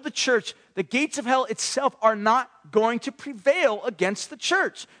to build the church, the gates of hell itself are not going to prevail against the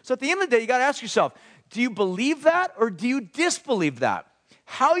church. So at the end of the day, you got to ask yourself, do you believe that or do you disbelieve that?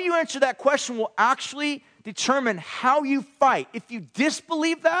 How you answer that question will actually determine how you fight. If you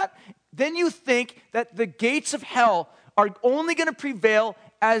disbelieve that, then you think that the gates of hell are only going to prevail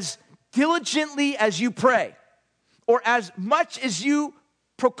as diligently as you pray, or as much as you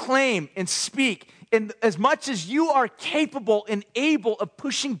proclaim and speak, and as much as you are capable and able of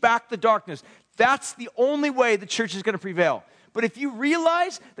pushing back the darkness. That's the only way the church is going to prevail. But if you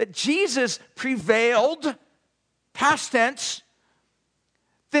realize that Jesus prevailed, past tense,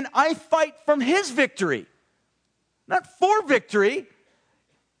 then I fight from his victory, not for victory.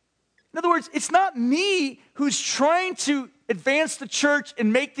 In other words, it's not me who's trying to advance the church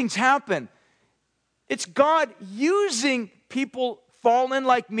and make things happen. It's God using people fallen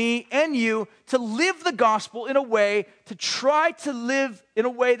like me and you to live the gospel in a way, to try to live in a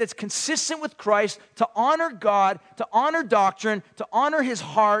way that's consistent with Christ, to honor God, to honor doctrine, to honor his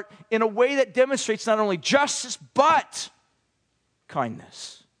heart in a way that demonstrates not only justice, but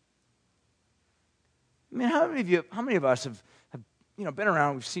kindness. I mean, how many of us have been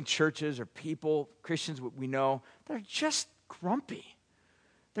around, we've seen churches or people, Christians we know, that are just grumpy.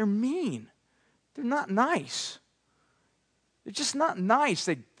 They're mean. They're not nice. They're just not nice.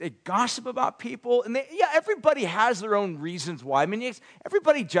 They gossip about people. And everybody has their own reasons why. I mean,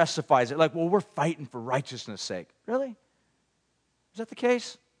 everybody justifies it. Like, well, we're fighting for righteousness' sake. Really? Is that the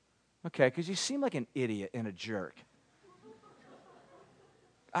case? Okay, because you seem like an idiot and a jerk.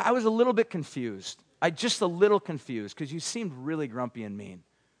 I was a little bit confused. Just a little confused because you seemed really grumpy and mean.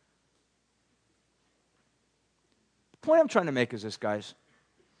 The point I'm trying to make is this, guys.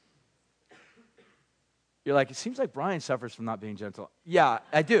 You're like, it seems like Brian suffers from not being gentle. Yeah,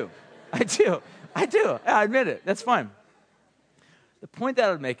 I do. I do. Yeah, I admit it. That's fine. The point that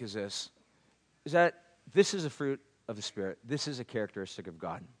I would make is this, is that this is a fruit of the Spirit. This is a characteristic of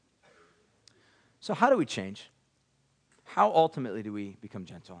God. So how do we change? How ultimately do we become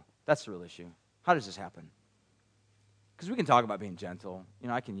gentle? That's the real issue. How does this happen? Because we can talk about being gentle. You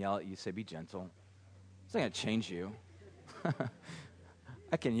know, I can yell at you, say, be gentle. It's not going to change you.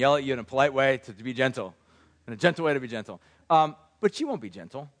 I can yell at you in a polite way to be gentle, in a gentle way to be gentle. But you won't be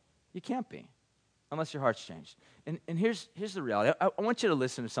gentle. You can't be, unless your heart's changed. And here's the reality. I want you to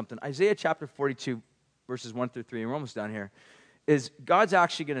listen to something. Isaiah chapter 42, verses 1 through 3, and we're almost done here, is God's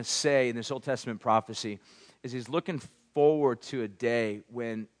actually going to say in this Old Testament prophecy, is he's looking forward to a day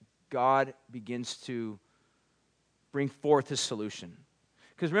when God begins to bring forth his solution.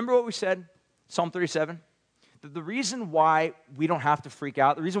 Because remember what we said, Psalm 37? The reason why we don't have to freak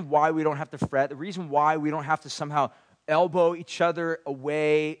out, the reason why we don't have to fret, the reason why we don't have to somehow elbow each other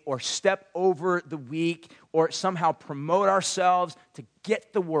away or step over the weak or somehow promote ourselves to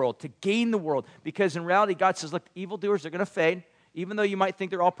get the world, to gain the world. Because in reality, God says, look, evildoers are going to fade. Even though you might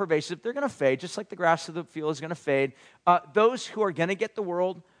think they're all pervasive, they're going to fade, just like the grass of the field is going to fade. Those who are going to get the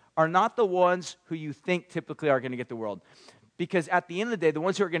world are not the ones who you think typically are going to get the world. Because at the end of the day, the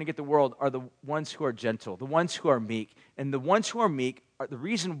ones who are going to get the world are the ones who are gentle, the ones who are meek. And the ones who are meek, the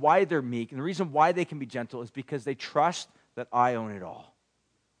reason why they're meek and the reason why they can be gentle is because they trust that I own it all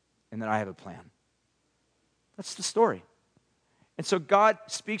and that I have a plan. That's the story. And so God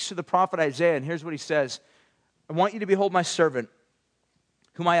speaks to the prophet Isaiah, and here's what he says. I want you to behold my servant,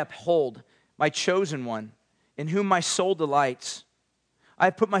 whom I uphold, my chosen one, in whom my soul delights. I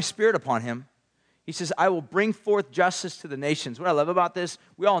have put my spirit upon him. He says, I will bring forth justice to the nations. What I love about this,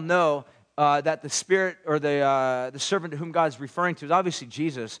 we all know that the spirit or the servant to whom God is referring to is obviously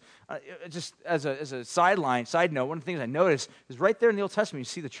Jesus. Just as a side note, one of the things I noticed is right there in the Old Testament, you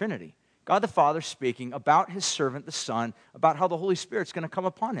see the Trinity. God the Father speaking about his servant, the Son, about how the Holy Spirit's going to come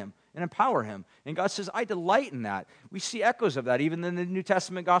upon him and empower him. And God says, I delight in that. We see echoes of that even in the New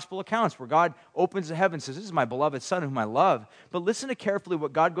Testament gospel accounts where God opens the heavens and says, this is my beloved Son whom I love. But listen to carefully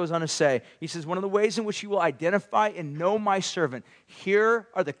what God goes on to say. He says, one of the ways in which you will identify and know my servant, here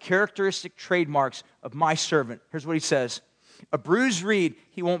are the characteristic trademarks of my servant. Here's what he says. A bruised reed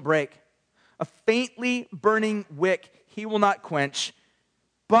he won't break. A faintly burning wick he will not quench.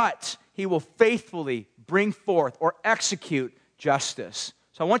 But he will faithfully bring forth or execute justice.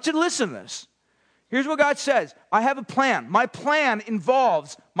 So I want you to listen to this. Here's what God says. I have a plan. My plan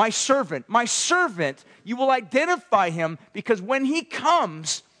involves my servant. My servant, you will identify him because when he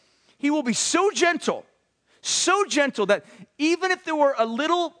comes, he will be so gentle that even if there were a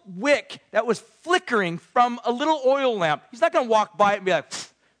little wick that was flickering from a little oil lamp, he's not going to walk by it and be like,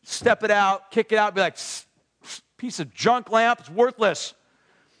 step it out, kick it out, be like, piece of junk lamp, it's worthless.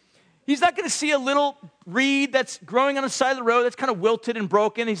 He's not going to see a little reed that's growing on the side of the road that's kind of wilted and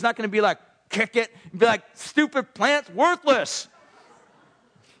broken. He's not going to be like, kick it, and be like, stupid plant, worthless.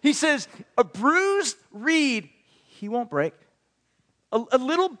 He says, a bruised reed, he won't break. A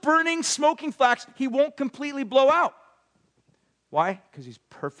little burning, smoking flax, he won't completely blow out. Why? Because he's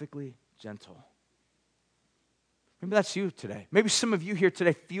perfectly gentle. Maybe that's you today. Maybe some of you here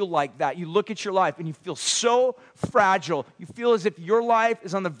today feel like that. You look at your life and you feel so fragile. You feel as if your life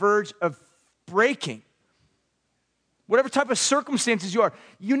is on the verge of breaking. Whatever type of circumstances you are,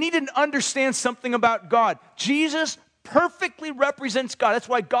 you need to understand something about God. Jesus perfectly represents God. That's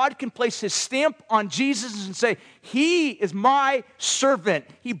why God can place his stamp on Jesus and say, he is my servant.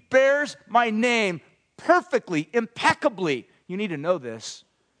 He bears my name perfectly, impeccably. You need to know this.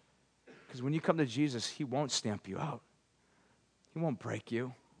 Because when you come to Jesus, he won't stamp you out. He won't break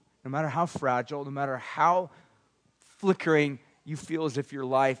you. No matter how fragile, no matter how flickering you feel as if your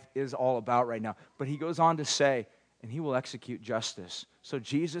life is all about right now. But he goes on to say, and he will execute justice. So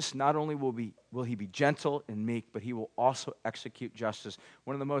Jesus, not only will he be gentle and meek, but he will also execute justice.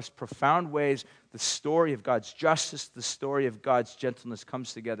 One of the most profound ways the story of God's justice, the story of God's gentleness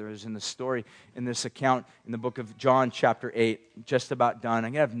comes together is in the story, in this account in the book of John chapter 8, just about done.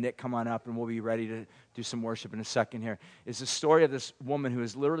 I'm going to have Nick come on up and we'll be ready to do some worship in a second here. It's the story of this woman who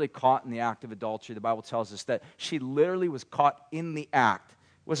is literally caught in the act of adultery. The Bible tells us that she literally was caught in the act.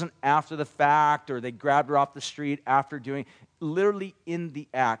 It wasn't after the fact or they grabbed her off the street after doing, literally in the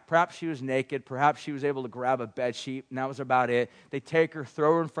act. Perhaps she was naked. Perhaps she was able to grab a bedsheet, and that was about it. They take her,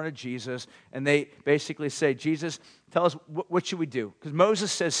 throw her in front of Jesus, and they basically say, Jesus, tell us, what should we do? Because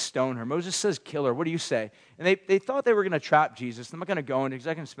Moses says stone her. Moses says kill her. What do you say? And they thought they were going to trap Jesus. I'm not going to go into it because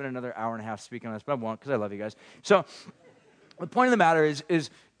I can spend another hour and a half speaking on this, but I won't because I love you guys. So the point of the matter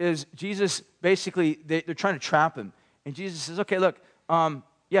is Jesus, basically, they're trying to trap him. And Jesus says, okay, look,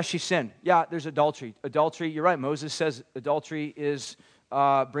 yeah, she sinned. Yeah, there's adultery. Adultery, you're right. Moses says adultery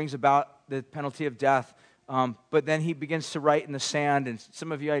brings about the penalty of death. But then he begins to write in the sand. And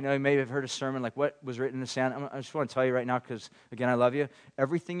some of you, I know, may have heard a sermon like what was written in the sand. I just want to tell you right now because, again, I love you.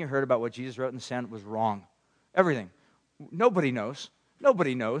 Everything you heard about what Jesus wrote in the sand was wrong. Everything. Nobody knows.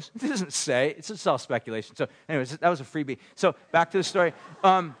 Nobody knows. It doesn't say. It's just all speculation. So anyways, that was a freebie. So back to the story.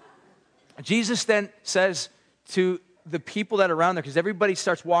 Jesus then says to the people that are around there, because everybody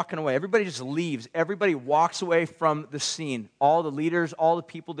starts walking away. Everybody just leaves. Everybody walks away from the scene. All the leaders, all the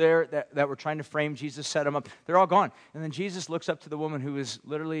people there that were trying to frame Jesus, set him up. They're all gone. And then Jesus looks up to the woman who is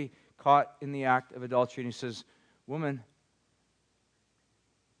literally caught in the act of adultery, and he says, woman,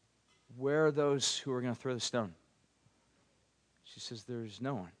 where are those who are going to throw the stone? She says, there's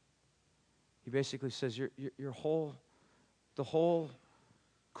no one. He basically says, the whole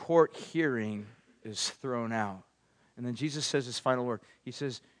court hearing is thrown out. And then Jesus says his final word. He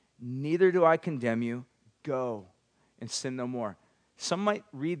says, neither do I condemn you. Go and sin no more. Some might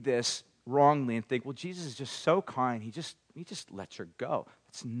read this wrongly and think, well, Jesus is just so kind. He just lets her go.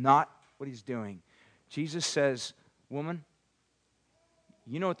 That's not what he's doing. Jesus says, woman,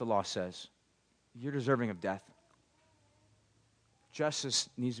 you know what the law says. You're deserving of death. Justice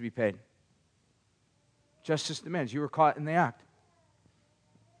needs to be paid. Justice demands. You were caught in the act.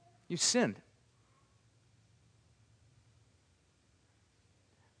 You sinned.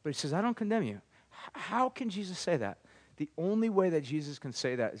 But he says, I don't condemn you. How can Jesus say that? The only way that Jesus can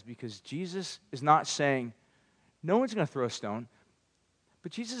say that is because Jesus is not saying, no one's going to throw a stone.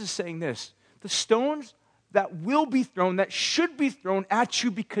 But Jesus is saying this, the stones that will be thrown, that should be thrown at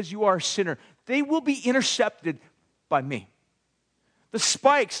you because you are a sinner, they will be intercepted by me. The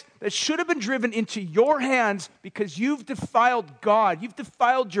spikes that should have been driven into your hands because you've defiled God, you've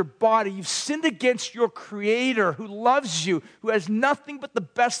defiled your body, you've sinned against your Creator who loves you, who has nothing but the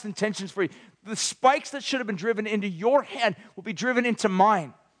best intentions for you. The spikes that should have been driven into your hand will be driven into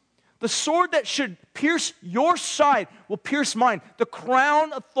mine. The sword that should pierce your side will pierce mine. The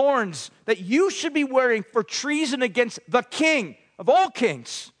crown of thorns that you should be wearing for treason against the King of all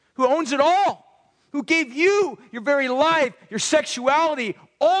kings, who owns it all, who gave you your very life, your sexuality,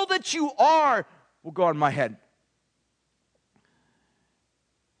 all that you are, will go on my head.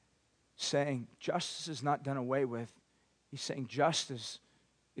 Saying justice is not done away with. He's saying justice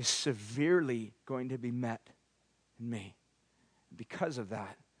is severely going to be met in me. Because of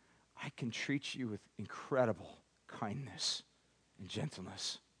that, I can treat you with incredible kindness and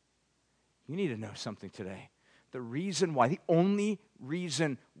gentleness. You need to know something today. The only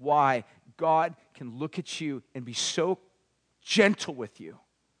reason why God can look at you and be so gentle with you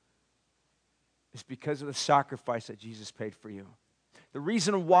is because of the sacrifice that Jesus paid for you. The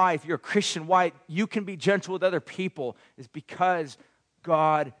reason why, if you're a Christian, why you can be gentle with other people is because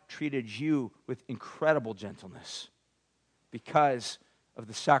God treated you with incredible gentleness because of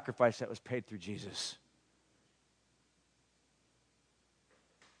the sacrifice that was paid through Jesus.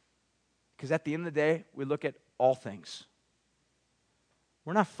 Because at the end of the day, we look at all things.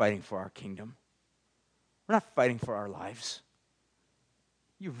 We're not fighting for our kingdom. We're not fighting for our lives.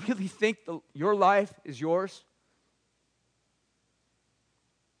 You really think your life is yours?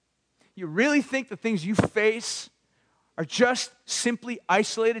 You really think the things you face are just simply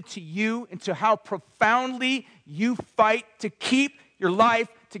isolated to you and to how profoundly you fight to keep your life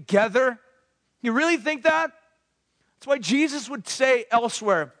together? You really think that? That's why Jesus would say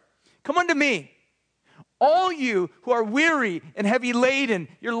elsewhere, come unto me, all you who are weary and heavy laden.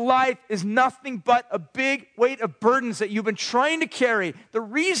 Your life is nothing but a big weight of burdens that you've been trying to carry. The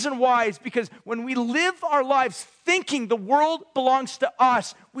reason why is because when we live our lives thinking the world belongs to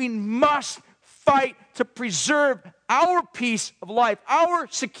us, we must fight to preserve our piece of life, our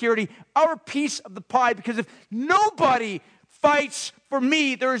security, our piece of the pie. Because if nobody fights for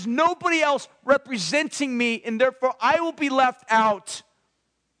me, there is nobody else representing me, and therefore I will be left out.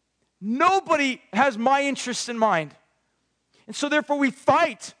 Nobody has my interests in mind. And so therefore we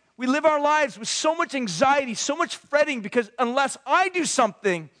fight. We live our lives with so much anxiety, so much fretting, because unless I do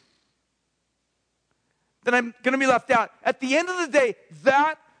something, then I'm going to be left out. At the end of the day,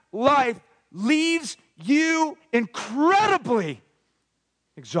 that life leaves you incredibly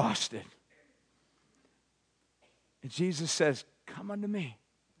exhausted. And Jesus says, come unto me.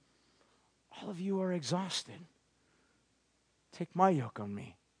 All of you are exhausted. Take my yoke on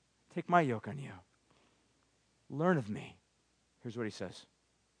me. Take my yoke on you. Learn of me. Here's what he says.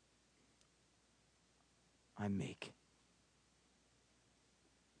 I'm meek.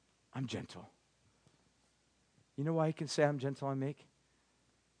 I'm gentle. You know why he can say I'm gentle and meek?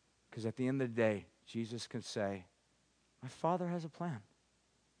 Because at the end of the day, Jesus can say, my Father has a plan.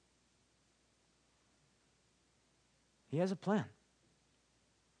 He has a plan.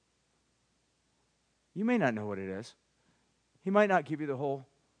 You may not know what it is. He might not give you the whole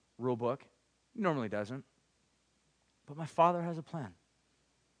rule book. He normally doesn't. But my Father has a plan.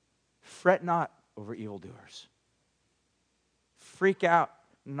 Fret not over evildoers. Freak out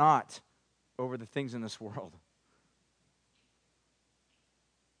not over the things in this world.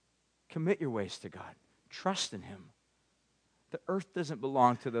 Commit your ways to God. Trust in him. The earth doesn't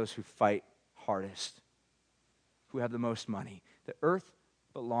belong to those who fight hardest, who have the most money. The earth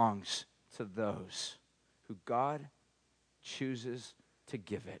belongs to those who God chooses to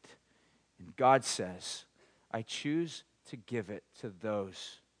give it. And God says, I choose to give it to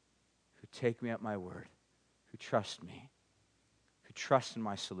those who take me at my word, who trust me, who trust in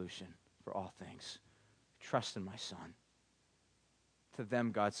my solution for all things, who trust in my Son. To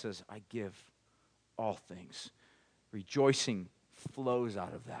them, God says, I give all things. Rejoicing flows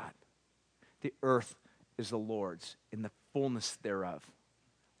out of that. The earth is the Lord's, in the fullness thereof.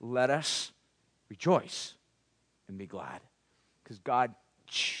 Let us rejoice and be glad, because God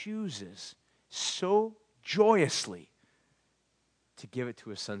chooses so joyously to give it to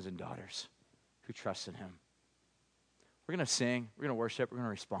his sons and daughters who trust in him. We're going to sing, we're going to worship, we're going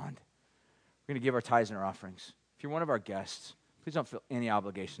to respond. We're going to give our tithes and our offerings. If you're one of our guests, please don't feel any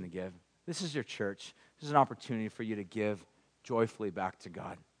obligation to give. This is your church. This is an opportunity for you to give joyfully back to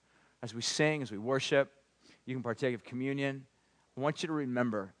God. As we sing, as we worship, you can partake of communion. I want you to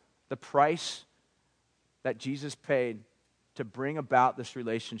remember the price that Jesus paid to bring about this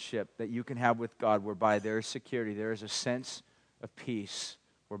relationship that you can have with God, whereby there is security, there is a sense of peace,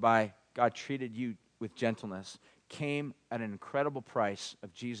 whereby God treated you with gentleness, came at an incredible price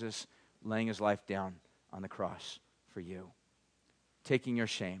of Jesus laying his life down on the cross for you, taking your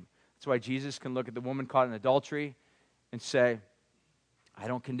shame. That's why Jesus can look at the woman caught in adultery and say, I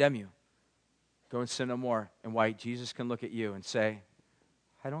don't condemn you. Go and sin no more. And why Jesus can look at you and say,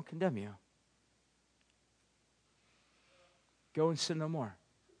 I don't condemn you. Go and sin no more.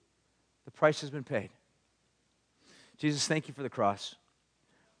 The price has been paid. Jesus, thank you for the cross.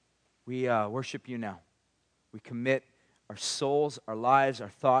 We worship you now. We commit our souls, our lives, our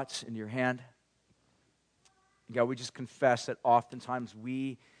thoughts into your hand. And God, we just confess that oftentimes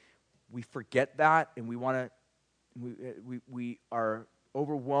we forget that, and we are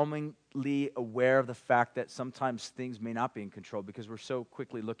overwhelmingly aware of the fact that sometimes things may not be in control because we're so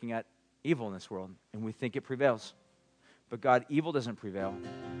quickly looking at evil in this world, and we think it prevails. But God, evil doesn't prevail.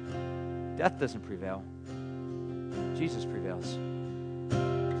 Death doesn't prevail. Jesus prevails.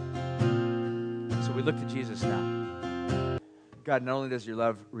 So we look to Jesus now. God, not only does your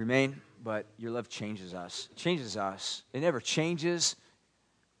love remain, but your love changes us. It changes us. It never changes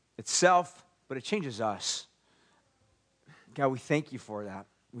itself, but it changes us. God, we thank you for that.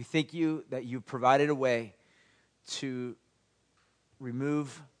 We thank you that you provided a way to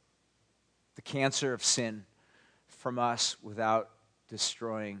remove the cancer of sin from us without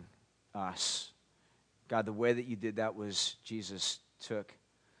destroying us. God, the way that you did that was Jesus took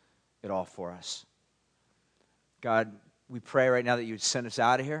it all for us. God, we pray right now that you would send us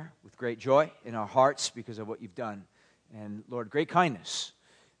out of here with great joy in our hearts because of what you've done. And Lord, great kindness,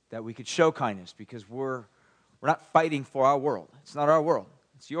 that we could show kindness because we're not fighting for our world. It's not our world.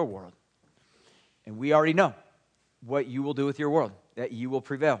 It's your world. And we already know what you will do with your world, that you will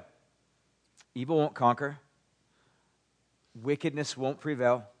prevail. Evil won't conquer. Wickedness won't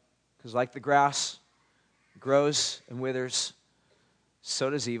prevail, because like the grass grows and withers, so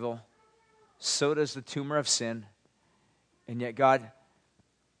does evil, so does the tumor of sin. And yet, God,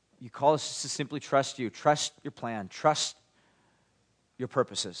 you call us just to simply trust you, trust your plan, trust your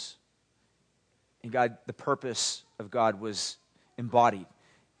purposes. And God, the purpose of God was embodied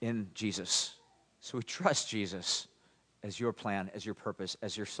in Jesus. So we trust Jesus as your plan, as your purpose,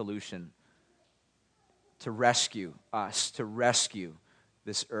 as your solution to rescue us, to rescue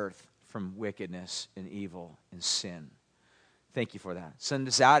this earth from wickedness and evil and sin. Thank you for that. Send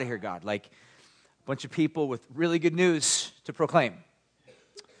us out of here, God, like a bunch of people with really good news to proclaim,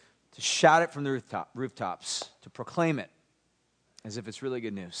 to shout it from the rooftops, to proclaim it as if it's really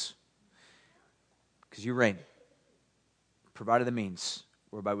good news. Because you reign, provided the means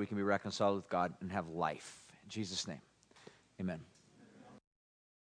whereby we can be reconciled with God and have life. In Jesus' name, amen.